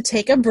place to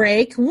take a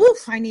break.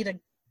 Woof, I need a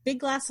big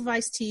glass of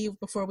iced tea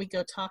before we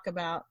go talk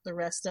about the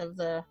rest of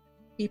the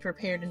be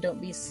prepared and don't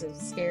be so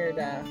scared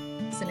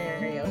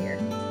scenario here.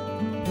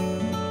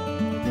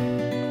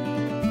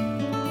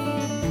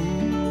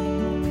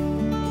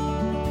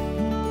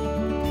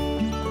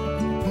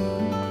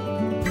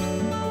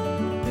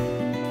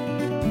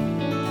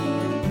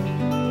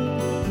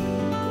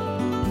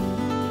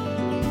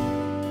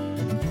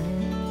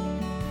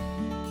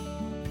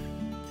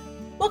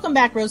 Welcome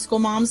back, Road School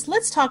Moms.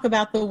 Let's talk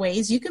about the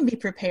ways you can be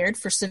prepared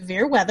for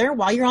severe weather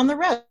while you're on the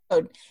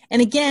road.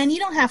 And again, you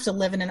don't have to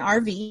live in an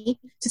RV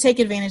to take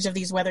advantage of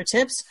these weather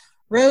tips.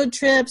 Road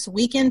trips,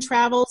 weekend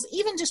travels,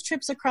 even just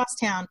trips across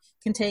town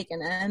can take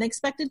an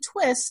unexpected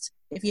twist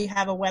if you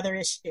have a weather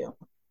issue.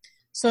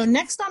 So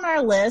next on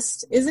our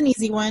list is an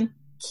easy one.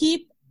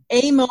 Keep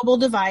a mobile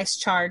device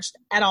charged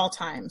at all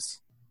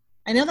times.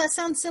 I know that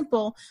sounds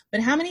simple,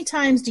 but how many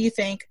times do you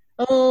think,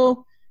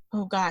 oh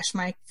gosh,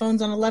 my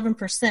phone's on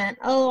 11%.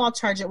 Oh, I'll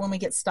charge it when we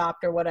get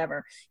stopped or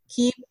whatever.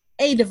 Keep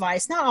a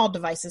device, not all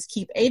devices,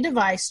 keep a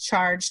device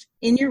charged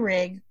in your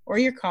rig or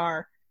your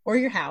car or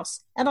your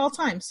house at all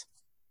times.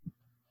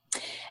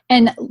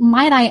 And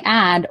might I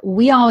add,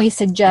 we always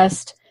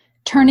suggest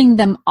turning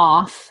them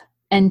off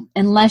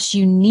unless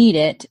you need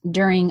it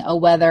during a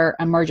weather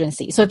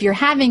emergency. So if you're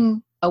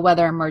having a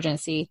weather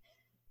emergency,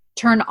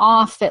 turn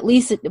off at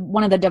least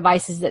one of the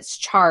devices that's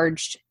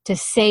charged to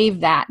save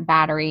that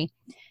battery.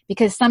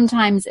 Because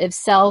sometimes if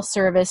cell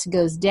service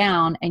goes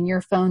down and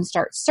your phone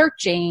starts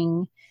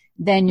searching,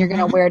 then you're going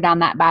to wear down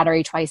that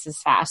battery twice as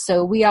fast.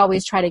 So we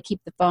always try to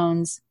keep the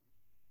phones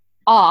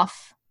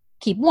off,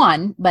 keep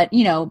one, but,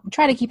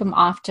 try to keep them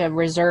off to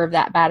reserve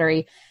that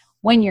battery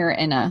when you're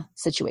in a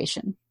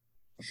situation.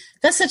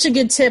 That's such a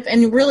good tip.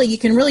 And really, you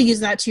can really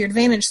use that to your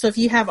advantage. So if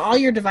you have all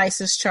your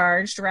devices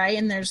charged, right,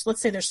 and let's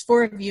say there's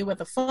 4 of you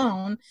with a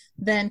phone,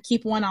 then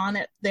keep one on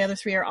it. The other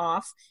 3 are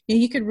off.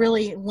 You could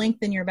really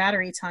lengthen your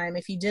battery time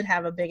if you did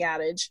have a big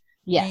outage.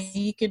 Yes.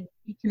 You could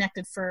be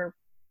connected for a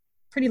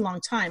pretty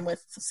long time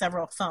with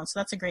several phones. So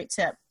that's a great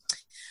tip.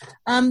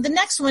 The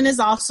next one is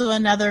also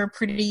another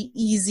pretty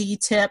easy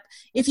tip.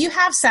 If you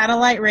have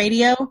satellite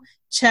radio,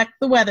 check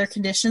the weather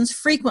conditions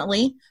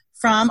frequently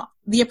from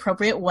the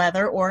appropriate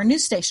weather or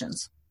news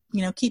stations.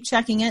 Keep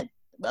checking it,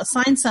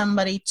 assign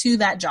somebody to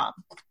that job.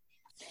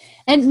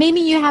 And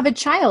maybe you have a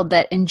child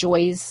that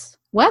enjoys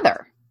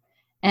weather,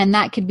 and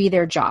that could be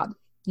their job,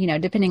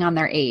 depending on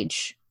their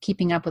age,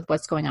 keeping up with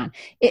what's going on.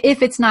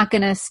 If it's not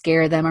going to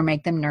scare them or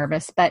make them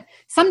nervous, but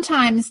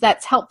sometimes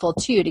that's helpful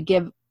too, to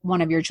give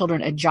one of your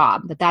children a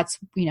job that's,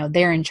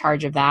 they're in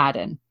charge of that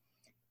and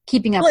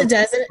keeping up with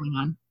what's going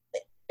on.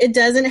 It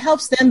does, and it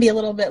helps them be a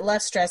little bit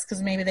less stressed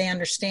because maybe they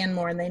understand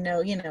more and they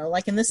know,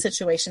 like in this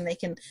situation,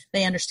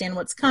 they understand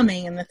what's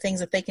coming and the things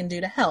that they can do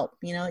to help.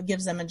 It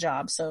gives them a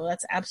job. So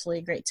that's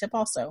absolutely a great tip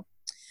also.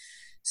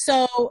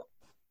 So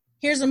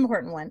here's an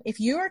important one. If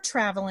you are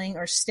traveling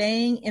or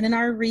staying in an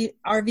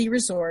RV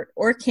resort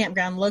or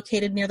campground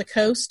located near the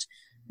coast,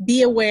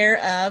 be aware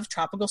of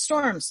tropical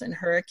storms and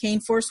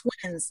hurricane force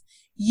winds.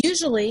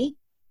 Usually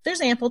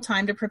there's ample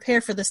time to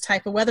prepare for this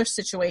type of weather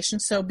situation.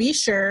 So be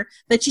sure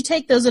that you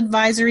take those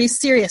advisories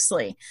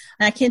seriously.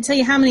 And I can't tell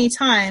you how many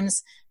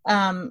times,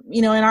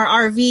 in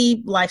our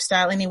RV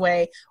lifestyle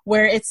anyway,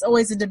 where it's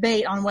always a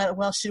debate on whether,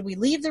 well, should we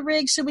leave the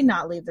rig? Should we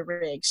not leave the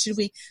rig? Should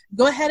we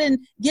go ahead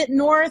and get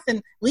north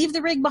and leave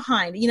the rig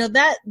behind?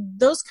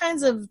 Those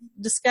kinds of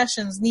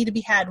discussions need to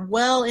be had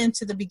well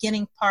into the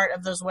beginning part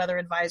of those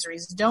weather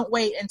advisories. Don't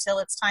wait until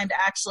it's time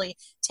to actually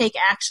take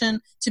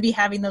action to be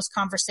having those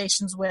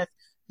conversations with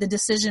the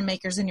decision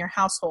makers in your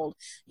household.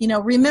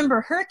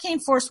 Remember,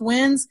 hurricane force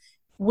winds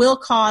will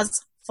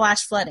cause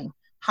flash flooding,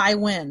 high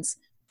winds,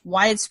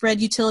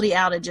 widespread utility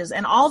outages,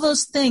 and all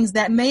those things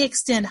that may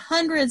extend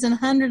hundreds and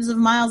hundreds of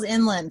miles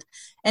inland.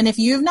 And if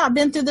you've not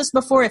been through this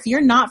before, if you're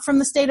not from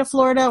the state of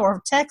Florida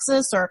or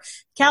Texas or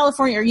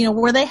California, or,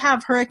 where they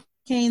have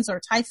hurricanes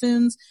or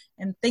typhoons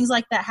and things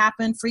like that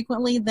happen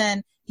frequently,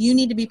 then you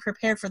need to be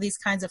prepared for these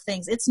kinds of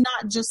things. It's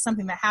not just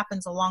something that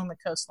happens along the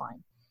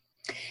coastline.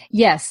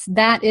 Yes,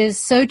 that is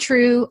so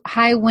true.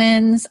 High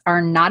winds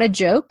are not a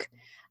joke.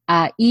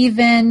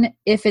 Even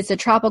if it's a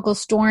tropical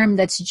storm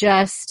that's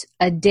just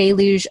a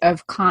deluge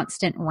of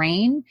constant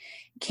rain,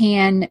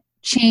 can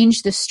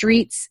change the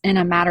streets in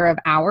a matter of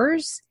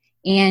hours,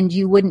 and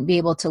you wouldn't be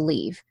able to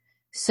leave.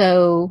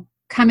 So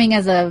coming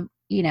as a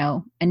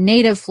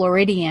native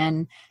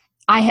Floridian,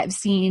 I have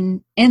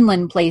seen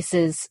inland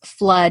places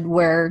flood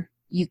where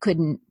you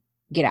couldn't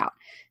get out.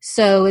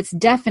 So it's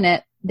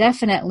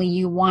definitely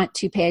you want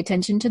to pay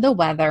attention to the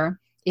weather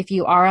if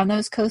you are on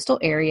those coastal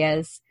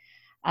areas.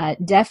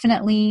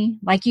 Definitely,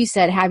 like you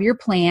said, have your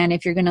plan.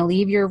 If you're going to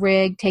leave your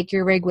rig, take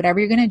your rig, whatever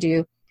you're going to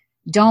do,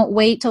 don't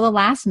wait till the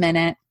last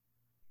minute.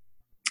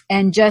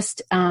 And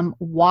just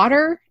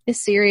water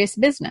is serious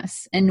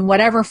business in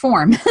whatever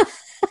form.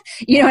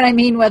 You know what I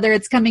mean? Whether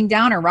it's coming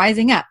down or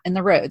rising up in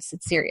the roads,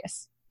 it's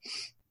serious.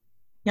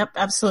 Yep,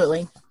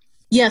 absolutely.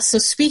 Yes, so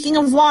speaking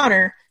of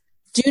water,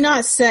 do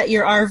not set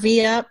your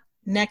RV up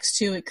next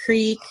to a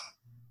creek,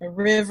 a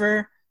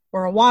river,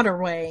 or a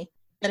waterway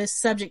that is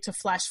subject to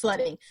flash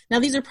flooding. Now,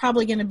 these are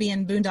probably going to be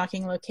in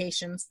boondocking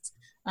locations.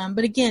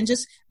 But again,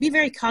 just be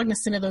very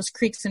cognizant of those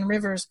creeks and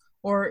rivers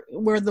or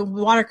where the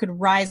water could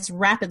rise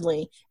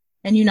rapidly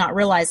and you not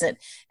realize it.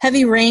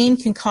 Heavy rain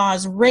can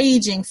cause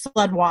raging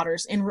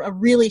floodwaters in a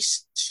really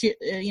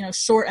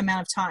short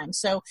amount of time.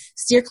 So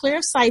steer clear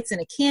of sites in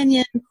a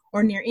canyon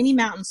or near any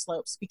mountain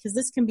slopes, because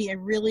this can be a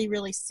really,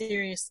 really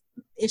serious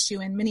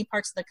issue in many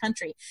parts of the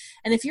country.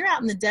 And if you're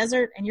out in the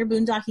desert and you're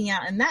boondocking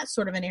out in that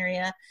sort of an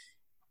area,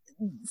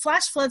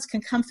 flash floods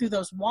can come through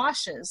those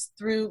washes,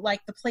 through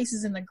like the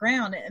places in the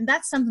ground. And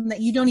that's something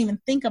that you don't even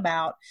think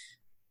about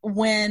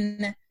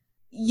when,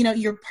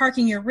 you're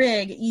parking your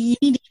rig. You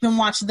need to even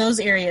watch those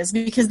areas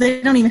because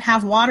they don't even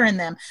have water in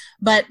them.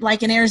 But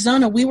like in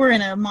Arizona, we were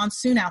in a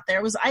monsoon out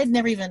there.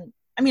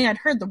 I'd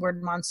heard the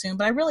word monsoon,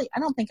 but I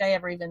don't think I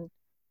ever even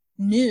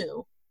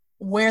knew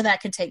where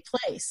that could take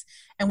place.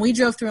 And we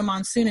drove through a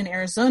monsoon in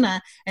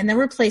Arizona, and there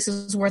were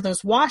places where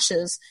those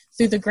washes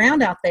through the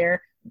ground out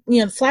there,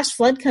 flash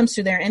flood comes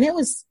through there, and it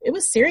was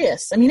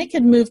serious. I mean, it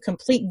could move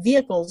complete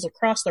vehicles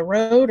across the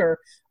road or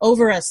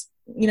over a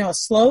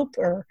slope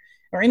or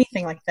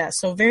anything like that.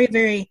 So very,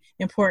 very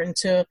important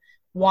to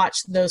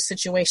watch those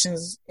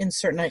situations in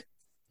certain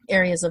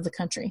areas of the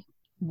country.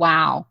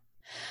 Wow.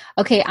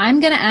 Okay, I'm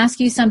going to ask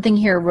you something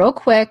here real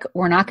quick.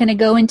 We're not going to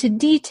go into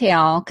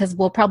detail because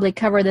we'll probably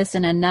cover this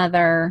in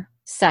another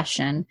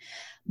session.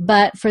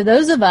 But for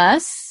those of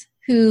us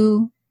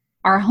who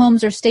our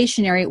homes are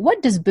stationary,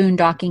 what does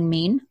boondocking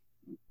mean?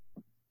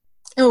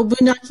 Oh,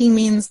 boondocking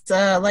means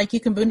like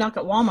you can boondock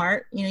at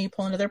Walmart. You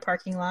pull into their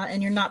parking lot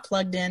and you're not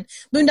plugged in.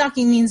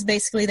 Boondocking means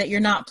basically that you're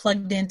not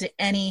plugged into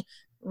any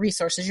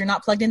resources. You're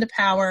not plugged into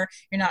power.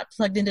 You're not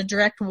plugged into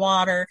direct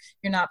water.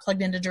 You're not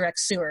plugged into direct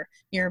sewer.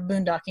 You're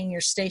boondocking. You're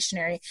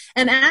stationary.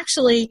 And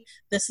actually,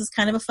 this is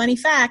kind of a funny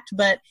fact,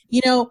 but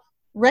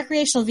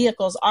recreational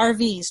vehicles,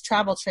 RVs,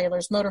 travel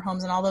trailers,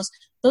 motorhomes, and all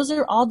those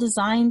are all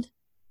designed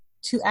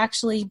to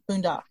actually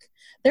boondock.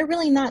 They're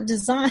really not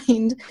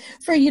designed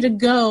for you to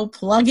go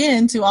plug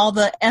into all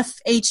the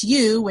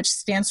FHU, which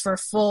stands for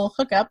full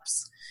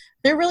hookups.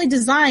 They're really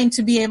designed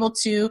to be able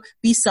to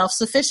be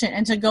self-sufficient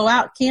and to go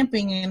out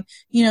camping and,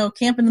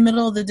 camp in the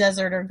middle of the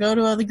desert or go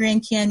to the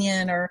Grand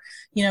Canyon or,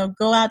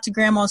 go out to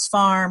grandma's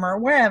farm or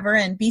wherever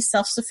and be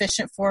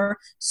self-sufficient for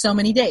so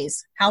many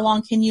days. How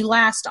long can you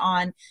last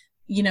on,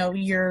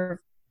 your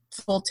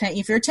full tank?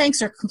 If your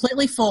tanks are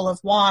completely full of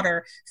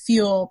water,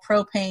 fuel,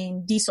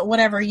 propane, diesel,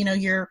 whatever,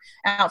 your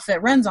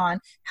outfit runs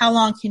on, how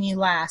long can you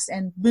last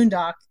and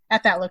boondock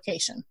at that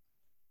location?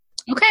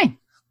 Okay.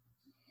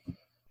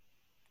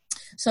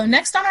 So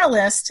next on our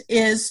list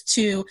is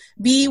to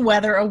be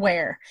weather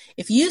aware.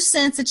 If you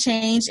sense a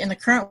change in the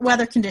current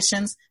weather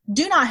conditions,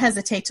 do not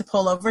hesitate to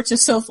pull over to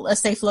a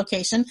safe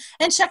location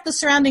and check the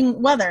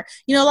surrounding weather.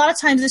 A lot of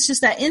times it's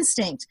just that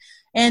instinct.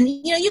 And,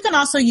 you can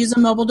also use a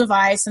mobile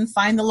device and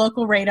find the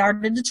local radar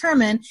to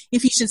determine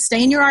if you should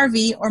stay in your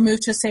RV or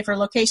move to a safer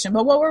location.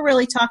 But what we're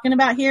really talking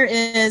about here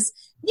is,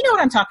 what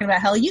I'm talking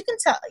about, Helly. You can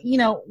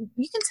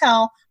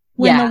tell,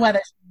 when the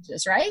weather's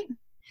changes, right?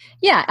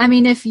 Yeah. I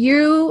mean, if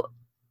you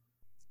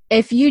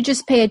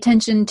just pay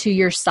attention to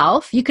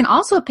yourself, you can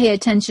also pay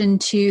attention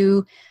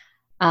to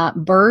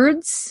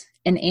birds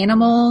and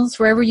animals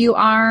wherever you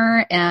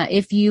are.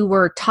 If you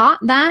were taught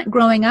that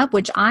growing up,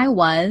 which I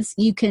was,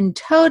 you can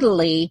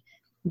totally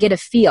get a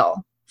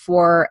feel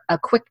for a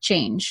quick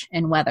change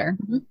in weather.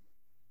 Mm-hmm.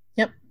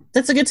 Yep.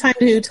 That's a good time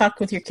to talk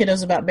with your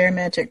kiddos about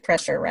barometric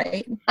pressure,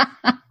 right?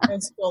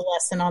 Road school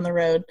lesson on the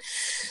road.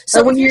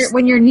 So when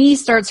your knee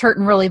starts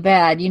hurting really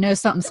bad, you know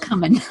something's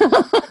coming. No,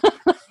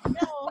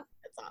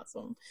 that's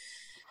awesome.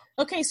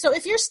 Okay, so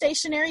if you're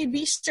stationary,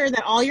 be sure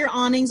that all your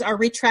awnings are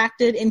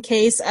retracted in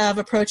case of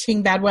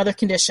approaching bad weather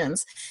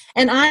conditions.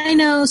 And I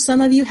know some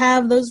of you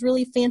have those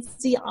really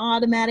fancy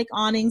automatic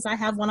awnings. I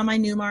have one on my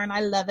Newmar, and I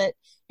love it.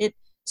 It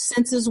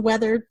senses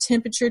weather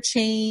temperature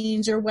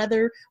change or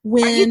weather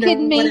wind or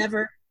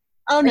whatever.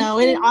 Oh, no,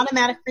 it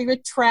automatically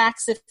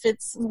retracts if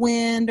it's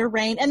wind or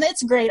rain. And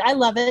it's great. I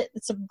love it.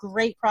 It's a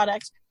great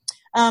product.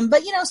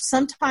 But,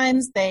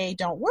 sometimes they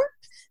don't work.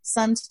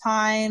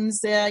 Sometimes,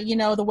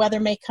 the weather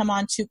may come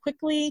on too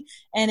quickly,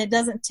 and it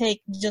doesn't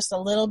take just a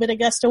little bit of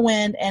gust of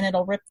wind, and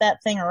it'll rip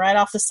that thing right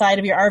off the side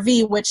of your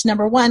RV, which,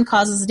 number one,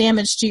 causes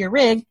damage to your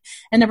rig,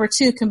 and number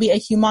two, can be a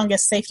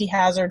humongous safety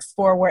hazard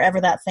for wherever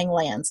that thing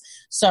lands.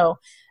 So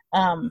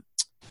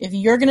if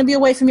you're going to be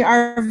away from your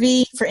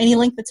RV for any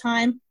length of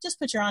time, just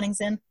put your awnings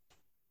in.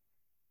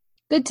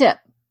 Good tip.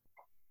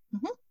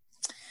 Mm-hmm.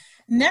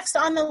 Next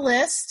on the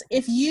list,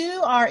 if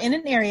you are in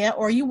an area,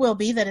 or you will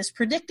be, that is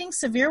predicting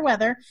severe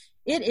weather,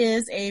 it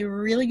is a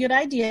really good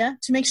idea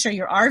to make sure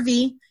your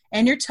RV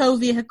and your tow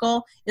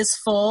vehicle is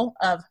full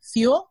of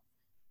fuel,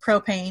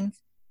 propane,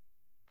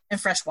 and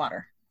fresh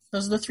water.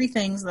 Those are the three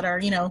things that are,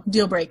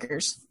 deal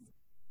breakers.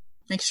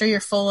 Make sure you're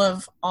full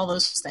of all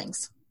those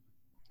things.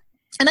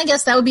 And I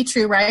guess that would be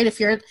true, right? If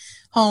you're at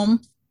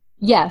home.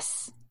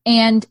 Yes.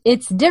 And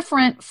it's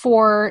different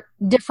for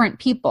different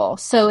people.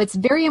 So it's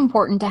very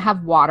important to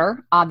have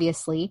water,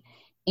 obviously.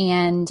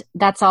 And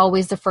that's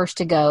always the first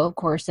to go, of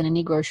course, in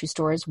any grocery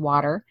store is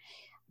water.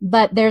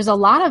 But there's a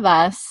lot of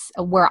us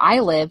where I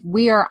live,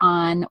 we are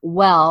on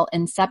well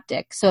and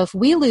septic. So if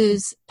we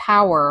lose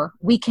power,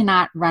 we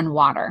cannot run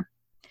water.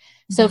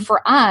 Mm-hmm. So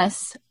for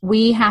us,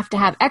 we have to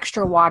have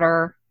extra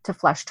water to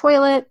flush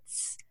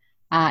toilets,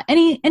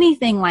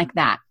 anything like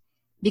that.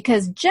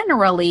 Because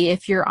generally,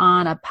 if you're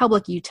on a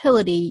public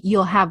utility,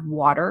 you'll have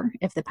water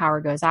if the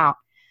power goes out.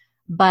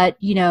 But,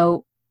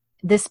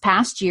 this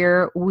past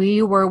year,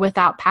 we were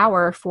without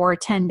power for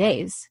 10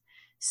 days.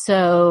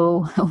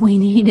 So we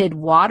needed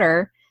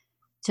water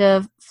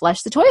to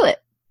flush the toilet.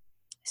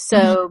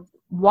 So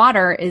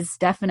water is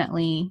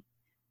definitely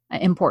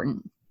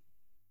important.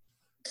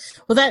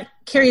 Well, that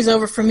carries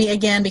over for me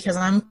again because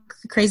I'm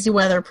a crazy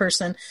weather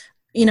person.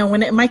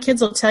 My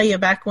kids will tell you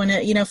back when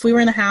if we were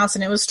in the house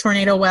and it was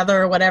tornado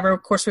weather or whatever,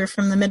 of course we were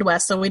from the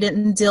Midwest, so we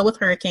didn't deal with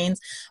hurricanes.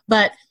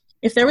 But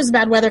if there was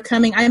bad weather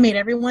coming, I made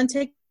everyone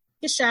take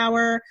a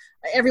shower.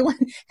 Everyone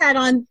had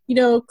on,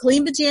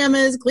 clean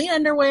pajamas, clean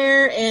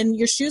underwear, and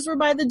your shoes were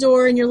by the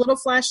door and your little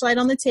flashlight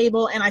on the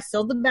table. And I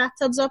filled the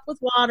bathtubs up with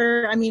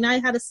water. I mean, I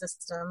had a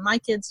system. My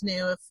kids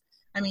knew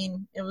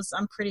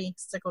I'm pretty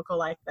cyclical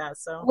like that.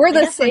 So we're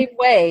the same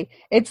way.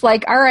 It's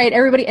like, all right,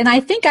 everybody. And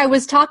I think I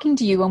was talking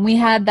to you when we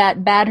had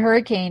that bad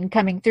hurricane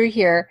coming through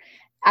here.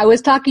 I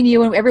was talking to you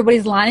when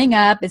everybody's lining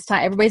up. It's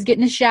time. Everybody's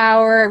getting a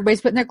shower.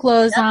 Everybody's putting their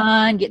clothes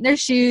on, getting their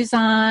shoes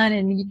on,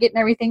 and you're getting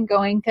everything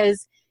going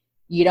because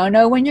you don't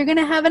know when you're going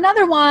to have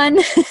another one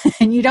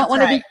and you don't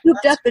want to be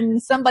cooped up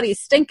and somebody's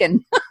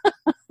stinking.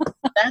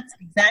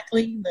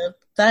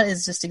 That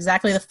is just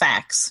exactly the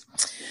facts.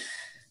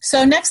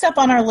 So next up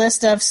on our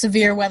list of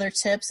severe weather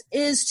tips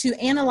is to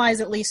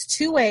analyze at least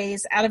 2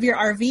 ways out of your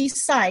RV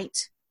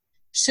site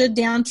should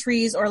downed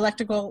trees or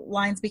electrical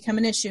lines become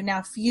an issue. Now,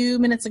 a few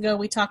minutes ago,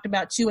 we talked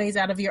about 2 ways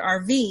out of your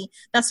RV.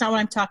 That's not what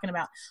I'm talking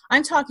about.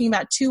 I'm talking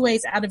about 2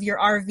 ways out of your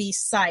RV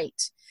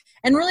site.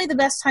 And really the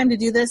best time to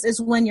do this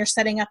is when you're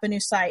setting up a new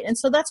site. And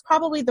so that's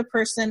probably the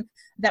person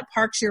that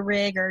parks your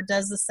rig or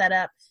does the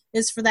setup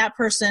is for that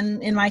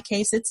person, in my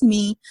case, it's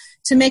me,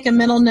 to make a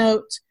mental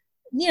note,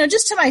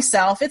 just to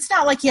myself. It's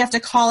not like you have to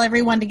call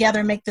everyone together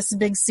and make this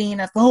big scene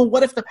of,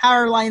 what if the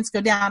power lines go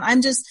down?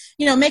 I'm just,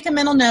 make a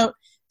mental note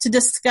to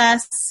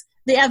discuss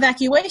the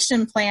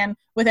evacuation plan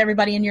with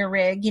everybody in your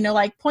rig,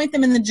 like point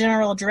them in the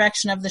general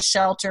direction of the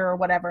shelter or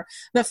whatever.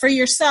 But for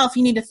yourself,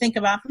 you need to think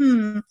about,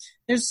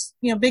 there's,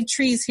 big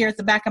trees here at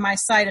the back of my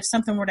site. If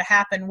something were to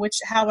happen,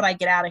 how would I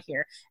get out of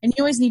here? And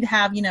you always need to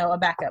have, a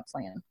backup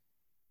plan.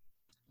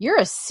 You're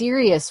a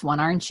serious one,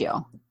 aren't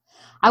you?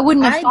 I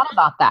wouldn't have thought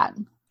about that.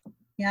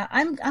 Yeah,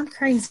 I'm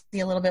crazy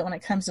a little bit when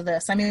it comes to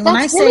this. I mean, that's when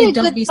I really say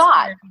don't be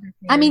scared,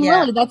 I mean,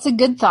 really, that's a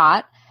good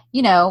thought.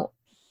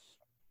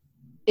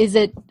 Is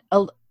it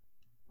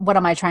what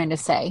am I trying to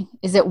say?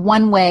 Is it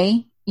one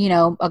way,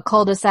 a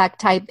cul-de-sac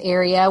type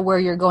area where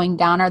you're going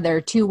down? Are there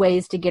 2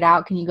 ways to get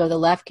out? Can you go the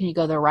left? Can you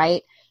go the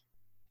right?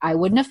 I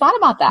wouldn't have thought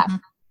about that.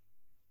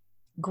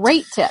 Mm-hmm.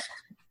 Great tip.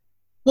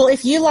 Well,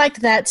 if you like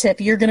that tip,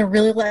 you're going to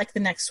really like the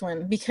next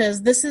one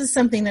because this is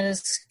something that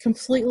is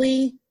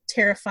completely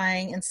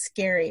terrifying and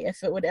scary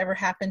if it would ever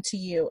happen to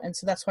you. And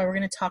so that's why we're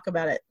going to talk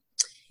about it.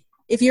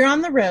 If you're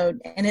on the road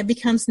and it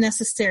becomes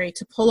necessary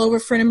to pull over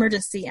for an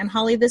emergency, and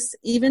Holly, this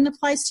even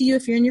applies to you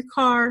if you're in your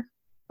car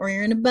or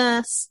you're in a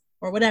bus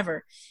or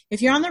whatever.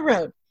 If you're on the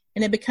road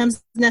and it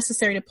becomes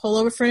necessary to pull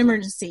over for an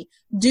emergency,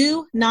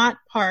 do not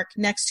park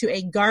next to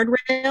a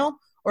guardrail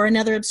or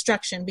another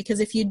obstruction, because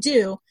if you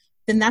do,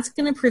 then that's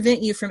going to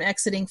prevent you from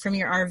exiting from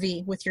your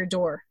RV with your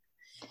door.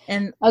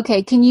 And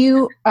okay, can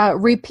you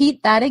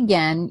repeat that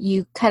again?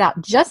 You cut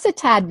out just a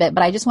tad bit,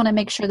 but I just want to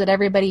make sure that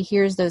everybody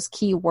hears those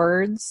key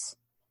words.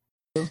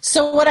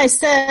 So what I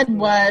said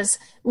was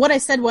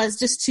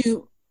just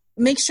to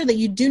make sure that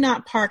you do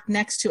not park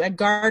next to a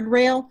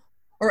guardrail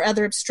or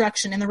other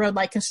obstruction in the road,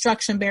 like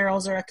construction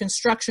barrels or a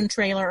construction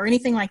trailer or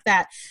anything like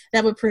that,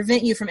 that would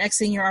prevent you from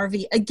exiting your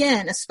RV.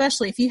 Again,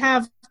 especially if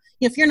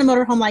you're in a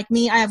motorhome like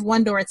me, I have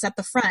one door, it's at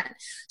the front.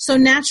 So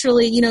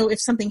naturally, if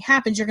something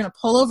happens, you're going to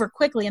pull over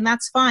quickly, and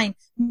that's fine.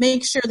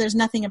 Make sure there's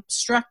nothing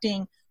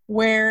obstructing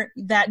where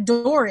that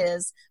door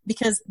is,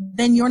 because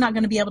then you're not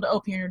going to be able to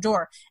open your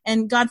door.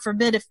 And God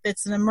forbid if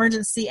it's an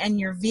emergency and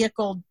your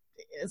vehicle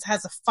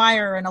has a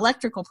fire or an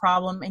electrical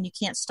problem and you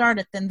can't start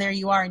it, then there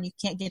you are and you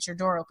can't get your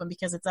door open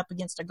because it's up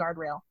against a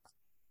guardrail.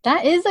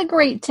 That is a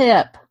great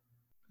tip.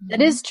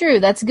 That is true.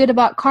 That's good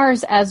about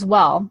cars as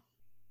well.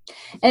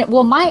 And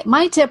well,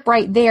 my tip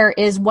right there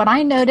is what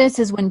I notice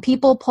is when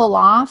people pull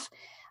off,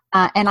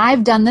 and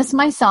I've done this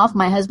myself,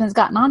 my husband's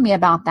gotten on me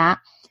about that,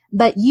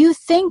 but you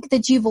think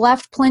that you've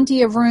left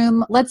plenty of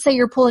room. Let's say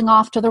you're pulling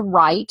off to the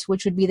right,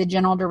 which would be the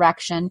general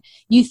direction.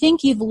 You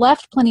think you've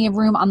left plenty of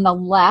room on the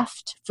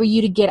left for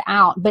you to get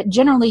out, but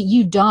generally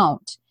you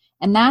don't.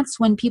 And that's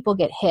when people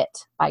get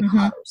hit by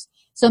cars.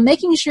 So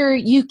making sure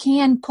you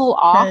can pull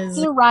off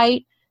to the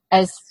right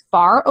as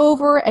far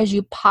over as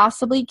you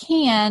possibly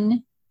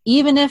can,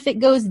 even if it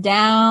goes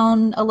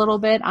down a little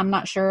bit. I'm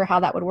not sure how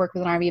that would work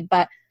with an RV,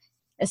 but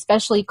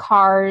especially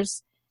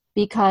cars,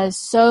 because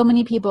so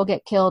many people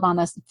get killed on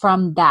this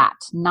from that,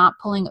 not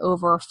pulling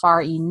over far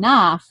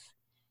enough,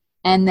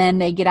 and then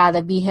they get out of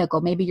the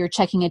vehicle. Maybe you're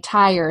checking a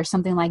tire or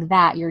something like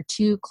that. You're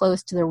too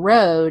close to the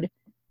road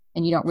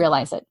and you don't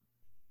realize it.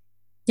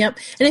 Yep.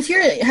 And if you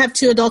have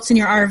two adults in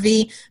your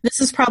RV,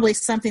 this is probably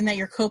something that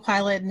your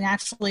co-pilot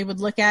naturally would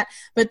look at.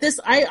 But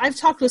I've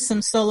talked with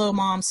some solo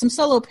moms, some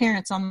solo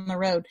parents on the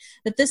road,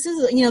 that this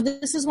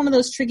is one of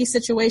those tricky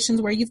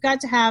situations where you've got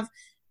to have,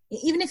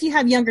 even if you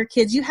have younger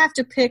kids, you have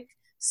to pick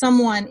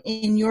someone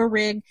in your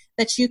rig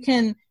that you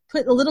can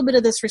put a little bit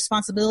of this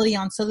responsibility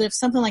on, so that if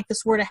something like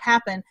this were to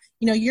happen,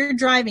 you're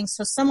driving,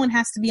 so someone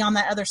has to be on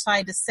that other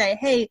side to say,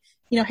 hey,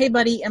 hey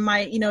buddy,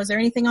 is there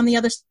anything on the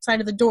other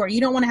side of the door?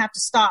 You don't want to have to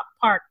stop,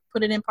 park,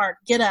 put it in park,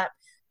 get up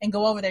and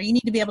go over there. You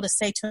need to be able to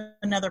say to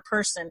another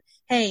person,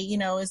 hey,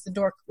 is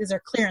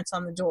there clearance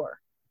on the door?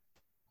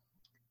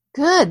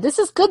 Good. This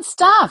is good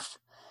stuff.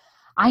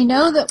 I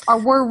know that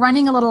we're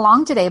running a little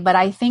long today, but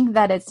I think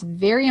that it's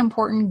very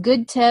important.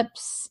 Good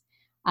tips.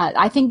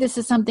 I think this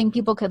is something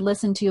people could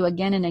listen to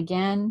again and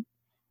again.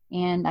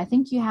 And I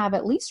think you have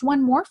at least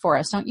one more for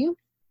us, don't you?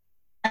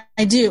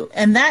 I do.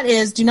 And that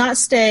is, do not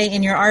stay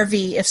in your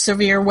RV if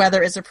severe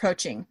weather is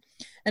approaching.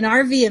 An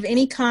RV of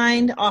any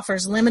kind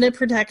offers limited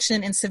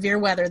protection in severe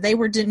weather. They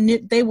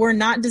were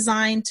not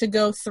designed to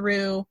go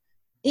through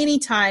any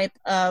type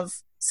of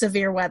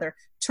severe weather.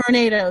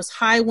 Tornadoes,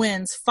 high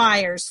winds,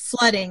 fires,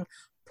 flooding,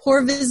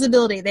 poor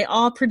visibility, they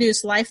all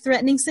produce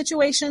life-threatening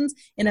situations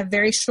in a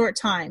very short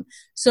time.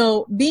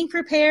 So being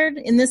prepared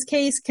in this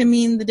case can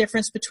mean the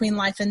difference between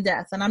life and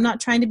death. And I'm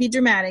not trying to be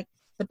dramatic,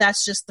 but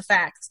that's just the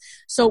facts.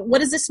 So what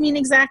does this mean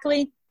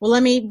exactly? Well,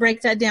 let me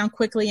break that down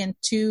quickly in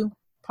two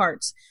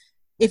parts.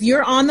 If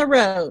you're on the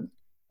road,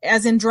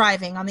 as in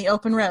driving on the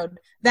open road,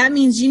 that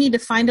means you need to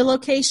find a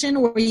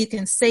location where you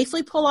can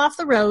safely pull off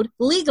the road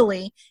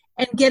legally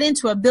and get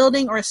into a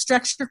building or a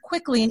structure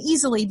quickly and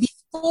easily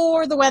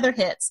before the weather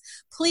hits.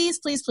 Please,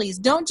 please, please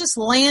don't just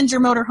land your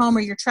motorhome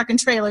or your truck and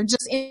trailer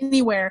just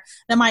anywhere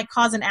that might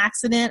cause an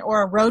accident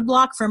or a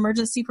roadblock for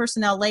emergency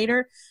personnel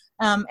later.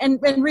 And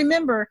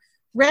remember,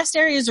 rest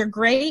areas are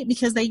great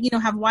because they,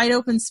 have wide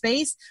open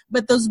space,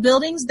 but those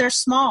buildings, they're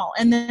small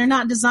and they're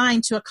not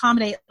designed to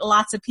accommodate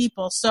lots of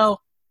people. So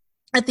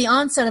at the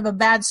onset of a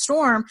bad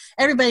storm,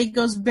 everybody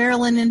goes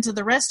barreling into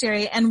the rest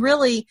area, and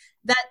really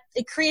that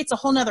it creates a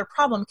whole nother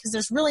problem because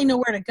there's really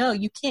nowhere to go.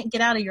 You can't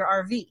get out of your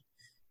RV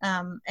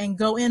and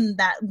go in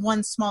that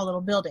one small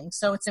little building.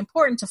 So it's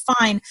important to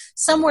find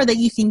somewhere that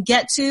you can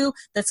get to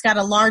that's got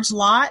a large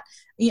lot,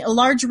 a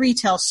large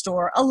retail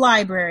store, a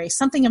library,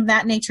 something of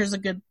that nature is a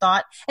good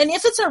thought. And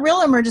if it's a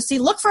real emergency,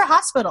 look for a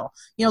hospital,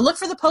 look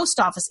for the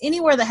post office,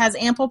 anywhere that has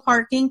ample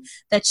parking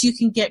that you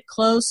can get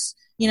close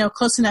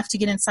enough to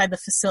get inside the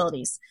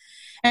facilities.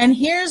 And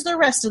here's the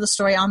rest of the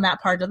story on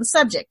that part of the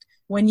subject.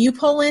 When you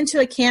pull into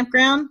a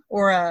campground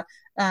or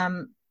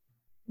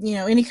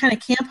any kind of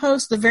camp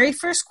host, the very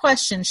first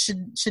question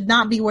should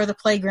not be where the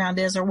playground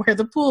is or where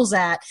the pool's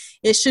at.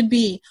 It should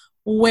be,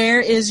 where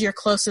is your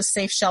closest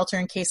safe shelter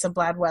in case of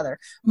bad weather.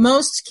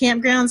 Most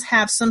campgrounds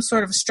have some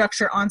sort of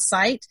structure on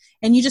site,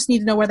 and you just need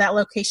to know where that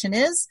location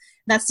is.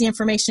 That's the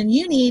information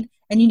you need,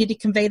 and you need to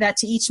convey that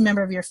to each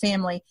member of your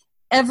family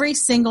every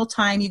single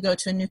time you go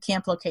to a new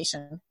camp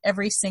location,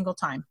 every single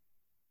time.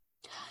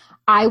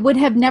 I would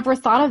have never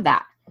thought of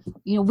that.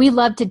 We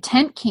love to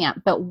tent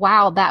camp, but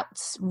wow,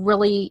 that's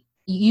really,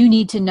 you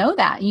need to know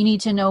that. You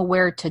need to know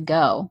where to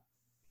go.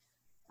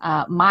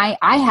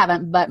 I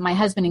haven't, but my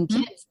husband and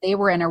kids, they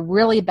were in a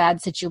really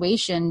bad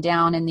situation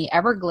down in the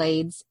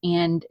Everglades,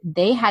 and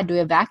they had to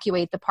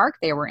evacuate the park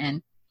they were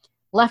in.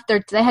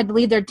 They had to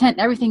leave their tent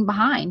and everything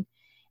behind.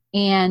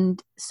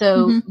 And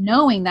so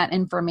knowing that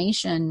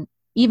information,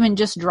 even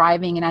just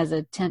driving and as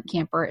a tent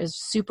camper, is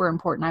super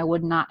important. I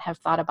would not have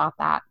thought about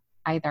that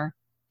either.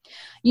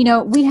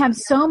 We have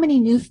so many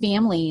new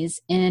families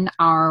in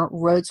our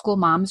Road School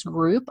Moms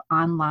group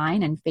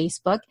online and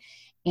Facebook.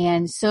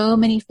 And so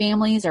many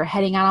families are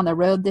heading out on the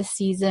road this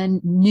season,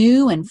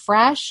 new and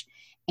fresh.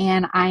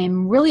 And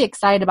I'm really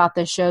excited about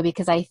this show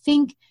because I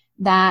think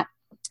that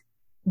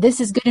this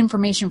is good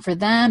information for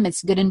them.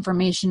 It's good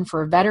information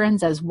for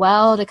veterans as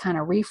well to kind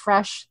of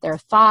refresh their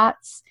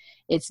thoughts.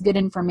 It's good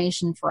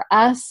information for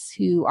us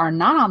who are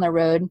not on the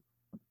road,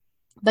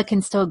 but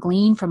can still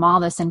glean from all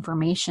this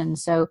information.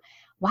 So,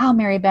 wow,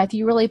 Mary Beth,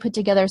 you really put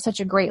together such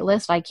a great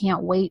list. I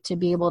can't wait to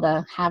be able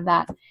to have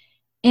that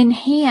in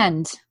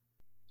hand.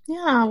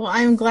 Yeah, well,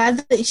 I'm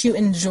glad that you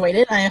enjoyed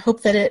it. I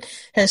hope that it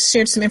has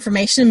shared some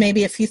information,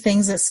 maybe a few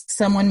things that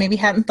someone maybe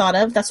hadn't thought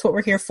of. That's what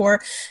we're here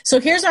for. So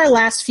here's our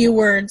last few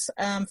words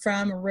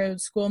from Road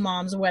School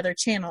Moms Weather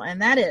Channel,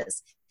 and that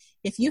is,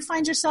 if you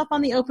find yourself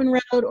on the open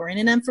road or in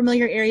an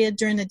unfamiliar area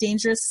during a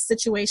dangerous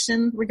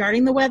situation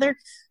regarding the weather,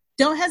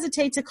 don't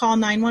hesitate to call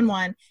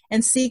 911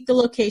 and seek the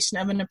location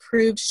of an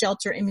approved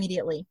shelter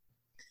immediately.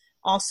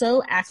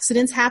 Also,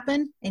 accidents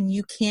happen and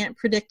you can't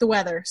predict the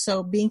weather.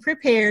 So being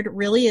prepared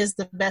really is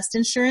the best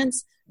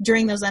insurance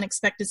during those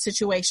unexpected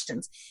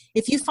situations.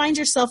 If you find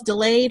yourself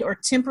delayed or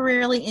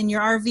temporarily in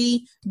your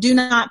RV, do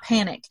not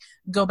panic.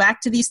 Go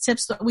back to these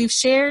tips that we've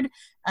shared.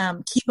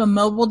 Keep a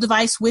mobile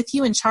device with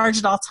you and charge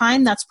at all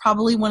time. That's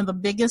probably one of the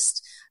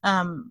biggest,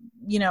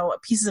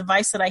 pieces of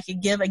advice that I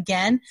could give.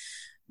 Again,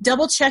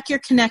 double check your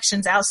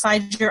connections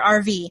outside your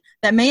RV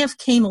that may have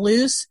came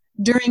loose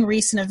during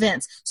recent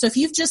events. So if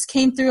you've just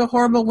came through a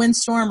horrible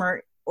windstorm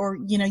or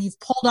you've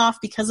pulled off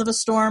because of a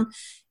storm,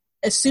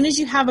 as soon as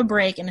you have a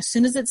break and as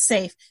soon as it's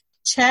safe,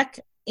 check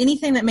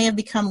anything that may have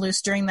become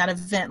loose during that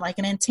event, like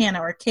an antenna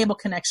or a cable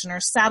connection or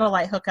a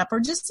satellite hookup or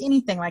just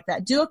anything like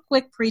that. Do a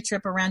quick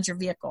pre-trip around your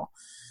vehicle.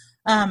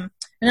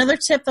 Another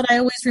tip that I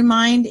always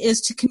remind is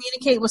to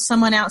communicate with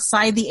someone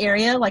outside the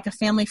area, like a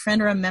family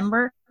friend or a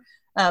member,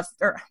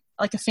 or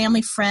like a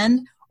family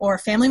friend or a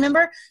family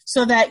member,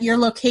 so that your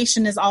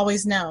location is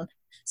always known.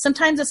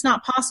 Sometimes it's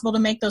not possible to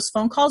make those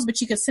phone calls, but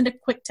you could send a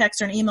quick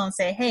text or an email and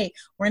say, hey,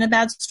 we're in a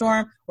bad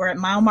storm. We're at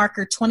mile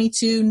marker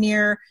 22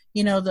 near,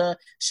 the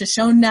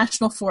Shoshone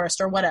National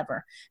Forest or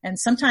whatever. And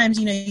sometimes,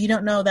 you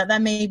don't know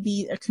that may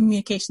be a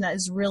communication that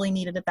is really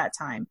needed at that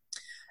time.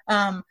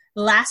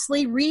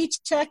 Lastly,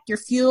 recheck your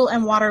fuel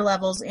and water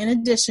levels in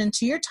addition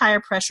to your tire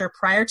pressure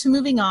prior to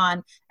moving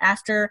on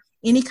after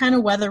any kind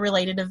of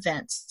weather-related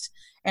events.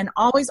 And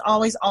always,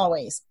 always,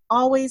 always,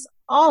 always,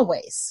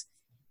 always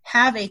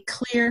have a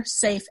clear,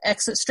 safe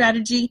exit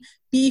strategy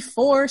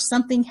before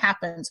something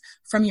happens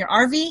from your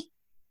RV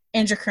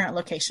and your current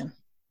location.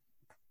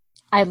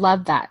 I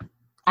love that.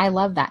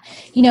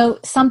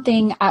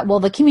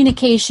 The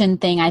communication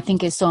thing I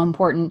think is so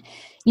important.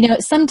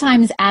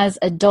 Sometimes as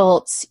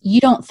adults,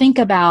 you don't think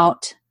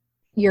about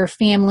your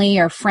family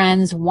or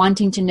friends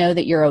wanting to know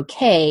that you're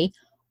okay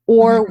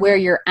or where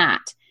you're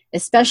at.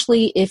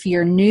 Especially if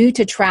you're new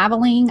to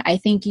traveling, I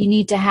think you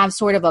need to have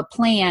sort of a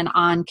plan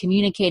on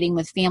communicating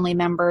with family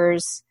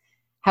members,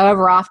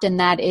 however often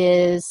that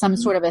is, some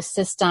sort of a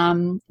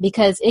system,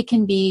 because it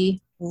can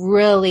be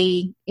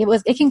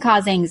it can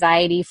cause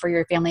anxiety for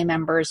your family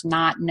members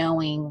not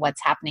knowing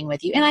what's happening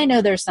with you. And I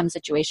know there's some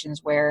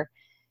situations where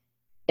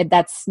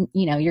that's,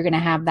 you're going to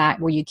have that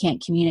where you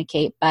can't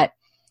communicate, but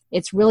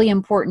it's really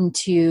important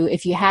to,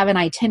 if you have an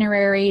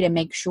itinerary, to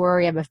make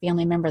sure you have a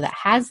family member that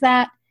has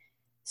that,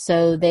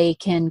 so they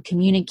can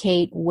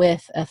communicate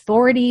with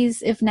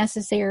authorities if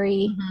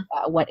necessary,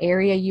 what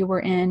area you were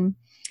in.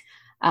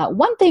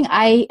 One thing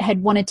I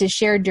had wanted to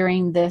share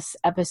during this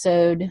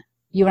episode,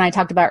 you and I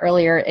talked about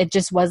earlier, it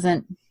just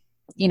wasn't,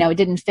 it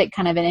didn't fit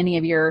kind of in any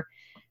of your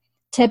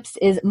tips,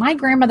 is my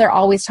grandmother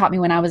always taught me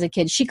when I was a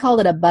kid, she called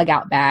it a bug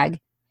out bag.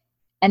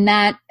 And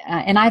that,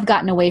 and I've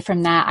gotten away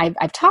from that.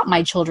 I've taught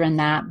my children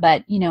that,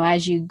 but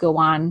as you go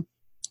on,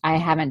 I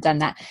haven't done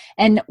that.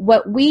 And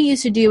what we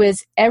used to do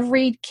is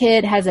every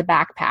kid has a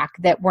backpack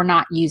that we're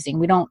not using.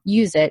 We don't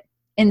use it.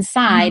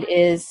 Inside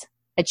is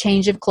a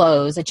change of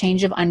clothes, a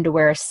change of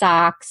underwear,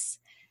 socks,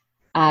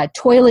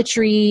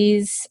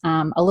 toiletries,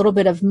 a little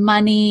bit of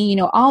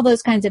money, all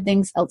those kinds of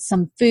things,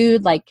 some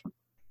food like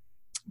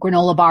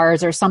granola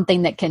bars or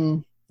something that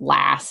can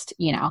last,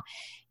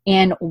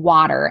 and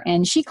water.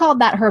 And she called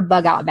that her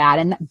bug out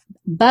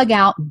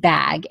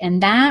bag.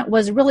 And that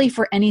was really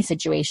for any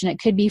situation. It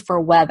could be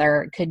for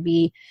weather. It could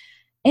be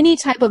any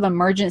type of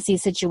emergency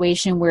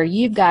situation where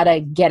you've got to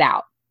get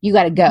out. You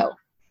got to go.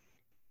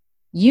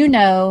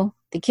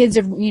 The kids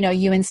are,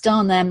 you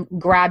instill in them,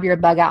 grab your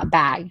bug out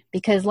bag.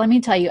 Because let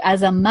me tell you,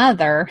 as a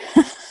mother,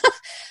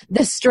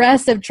 the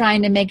stress of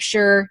trying to make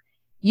sure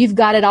you've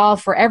got it all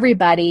for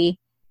everybody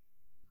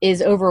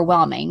is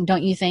overwhelming,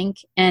 don't you think?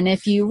 And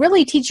if you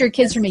really teach your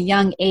kids from a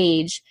young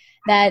age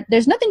that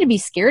there's nothing to be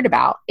scared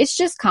about, it's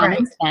just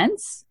common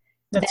sense.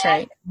 That's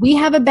right. We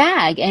have a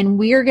bag and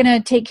we're going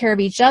to take care of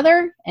each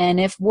other. And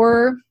if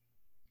we're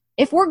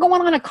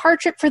going on a car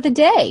trip for the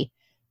day,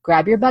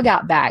 grab your bug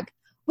out bag.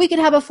 We could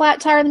have a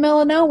flat tire in the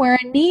middle of nowhere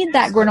and need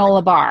that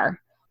granola bar.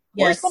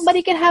 Yes. Or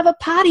somebody could have a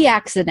potty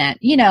accident,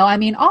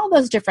 all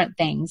those different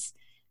things.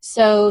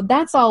 So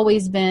that's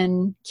always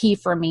been key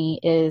for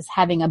me, is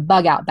having a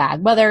bug out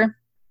bag. Whether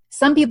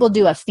some people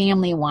do a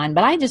family one,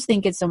 but I just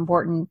think it's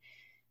important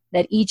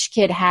that each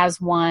kid has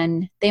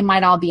one. They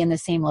might all be in the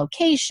same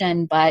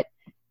location, but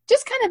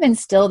just kind of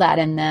instill that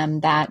in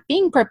them, that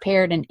being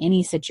prepared in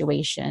any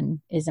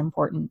situation is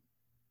important.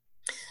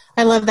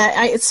 I love that.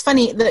 It's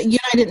funny that you and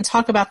I didn't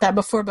talk about that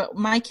before, but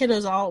my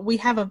kiddos we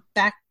have a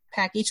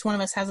backpack. Each one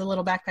of us has a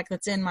little backpack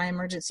that's in my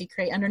emergency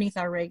crate underneath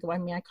our rig.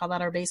 I call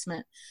that our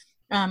basement.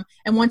 And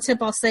one tip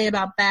I'll say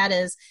about that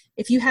is,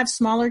 if you have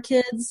smaller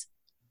kids,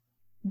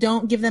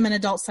 don't give them an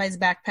adult-sized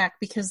backpack,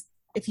 because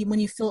when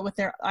you fill it with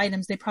their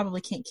items, they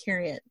probably can't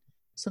carry it.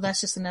 So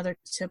that's just another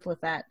tip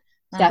with that.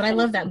 But I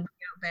love that bug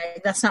out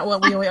bag. That's not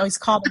what we always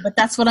called it, but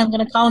that's what I'm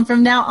going to call them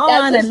from now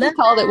on. That's what we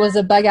called it, was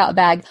a bug out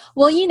bag.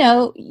 Well,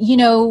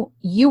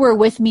 you were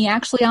with me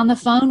actually on the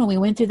phone when we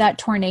went through that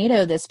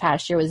tornado this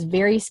past year. It was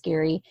very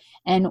scary,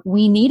 and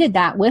we needed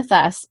that with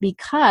us,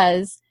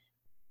 because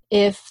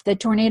if the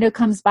tornado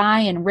comes by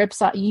and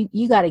rips out,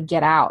 you got to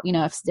get out.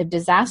 If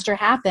disaster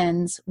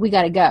happens, we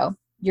got to go.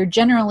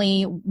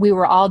 We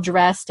were all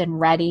dressed and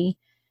ready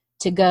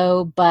to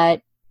go,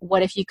 but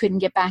what if you couldn't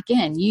get back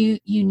in? You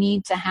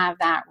need to have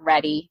that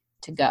ready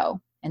to go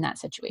in that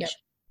situation. Yep.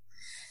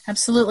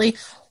 Absolutely.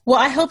 Well,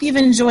 I hope you've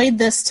enjoyed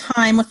this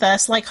time with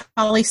us. Like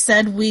Holly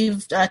said,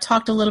 we've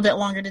talked a little bit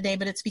longer today,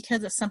 but it's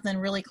because it's something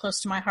really close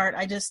to my heart.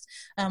 I just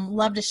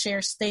love to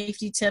share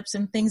safety tips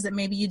and things that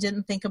maybe you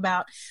didn't think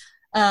about.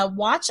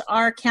 Watch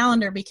our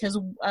calendar, because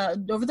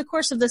over the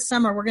course of this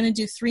summer, we're going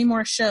to do 3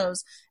 more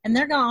shows, and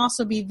they're going to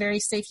also be very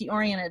safety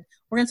oriented.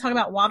 We're going to talk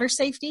about water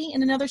safety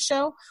in another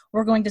show.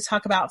 We're going to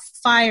talk about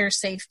fire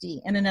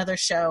safety in another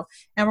show,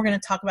 and we're going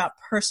to talk about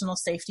personal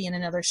safety in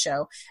another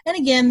show. And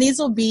again, these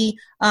will be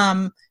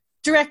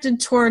directed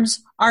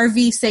towards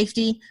RV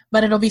safety,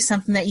 but it'll be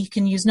something that you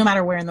can use no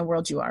matter where in the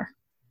world you are.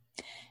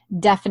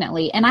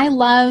 Definitely. And I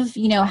love,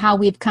 how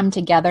we've come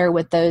together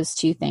with those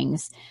two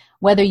things.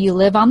 Whether you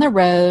live on the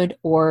road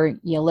or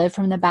you live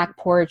from the back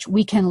porch,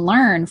 we can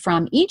learn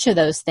from each of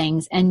those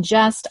things and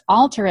just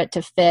alter it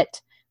to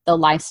fit the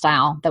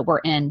lifestyle that we're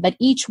in. But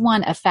each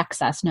one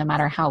affects us no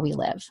matter how we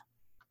live.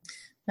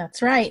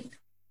 That's right.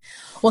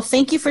 Well,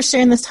 thank you for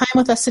sharing this time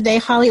with us today,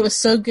 Holly. It was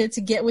so good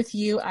to get with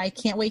you. I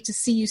can't wait to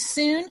see you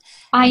soon.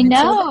 I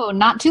know.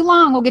 Not too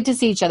long. We'll get to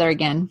see each other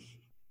again.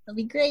 That'll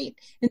be great.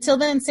 Until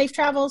then, safe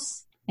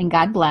travels. And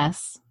God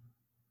bless.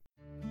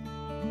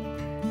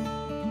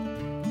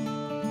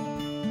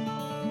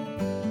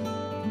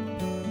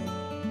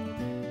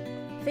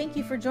 Thank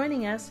you for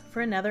joining us for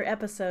another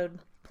episode.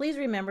 Please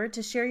remember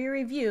to share your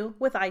review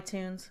with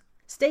iTunes.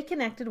 Stay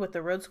connected with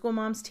the Road School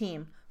Moms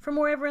team from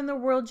wherever in the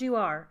world you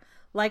are.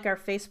 Like our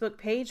Facebook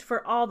page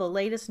for all the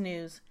latest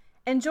news.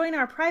 And join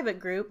our private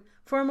group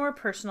for a more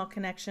personal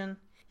connection.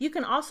 You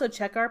can also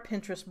check our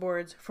Pinterest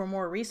boards for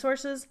more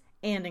resources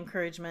and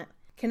encouragement.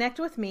 Connect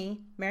with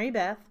me, Mary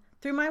Beth,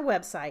 through my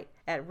website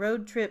at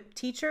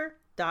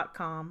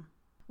roadtripteacher.com.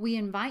 We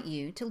invite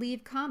you to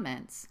leave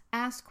comments,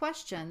 ask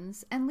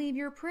questions, and leave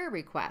your prayer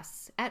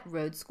requests at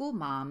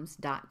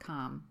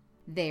roadschoolmoms.com.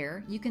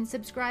 There, you can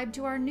subscribe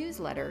to our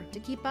newsletter to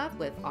keep up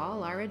with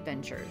all our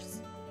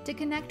adventures. To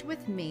connect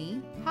with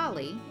me,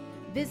 Holly,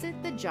 visit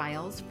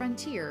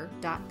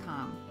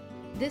thegilesfrontier.com.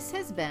 This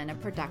has been a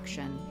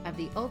production of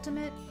the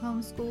Ultimate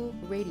Homeschool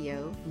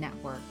Radio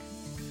Network.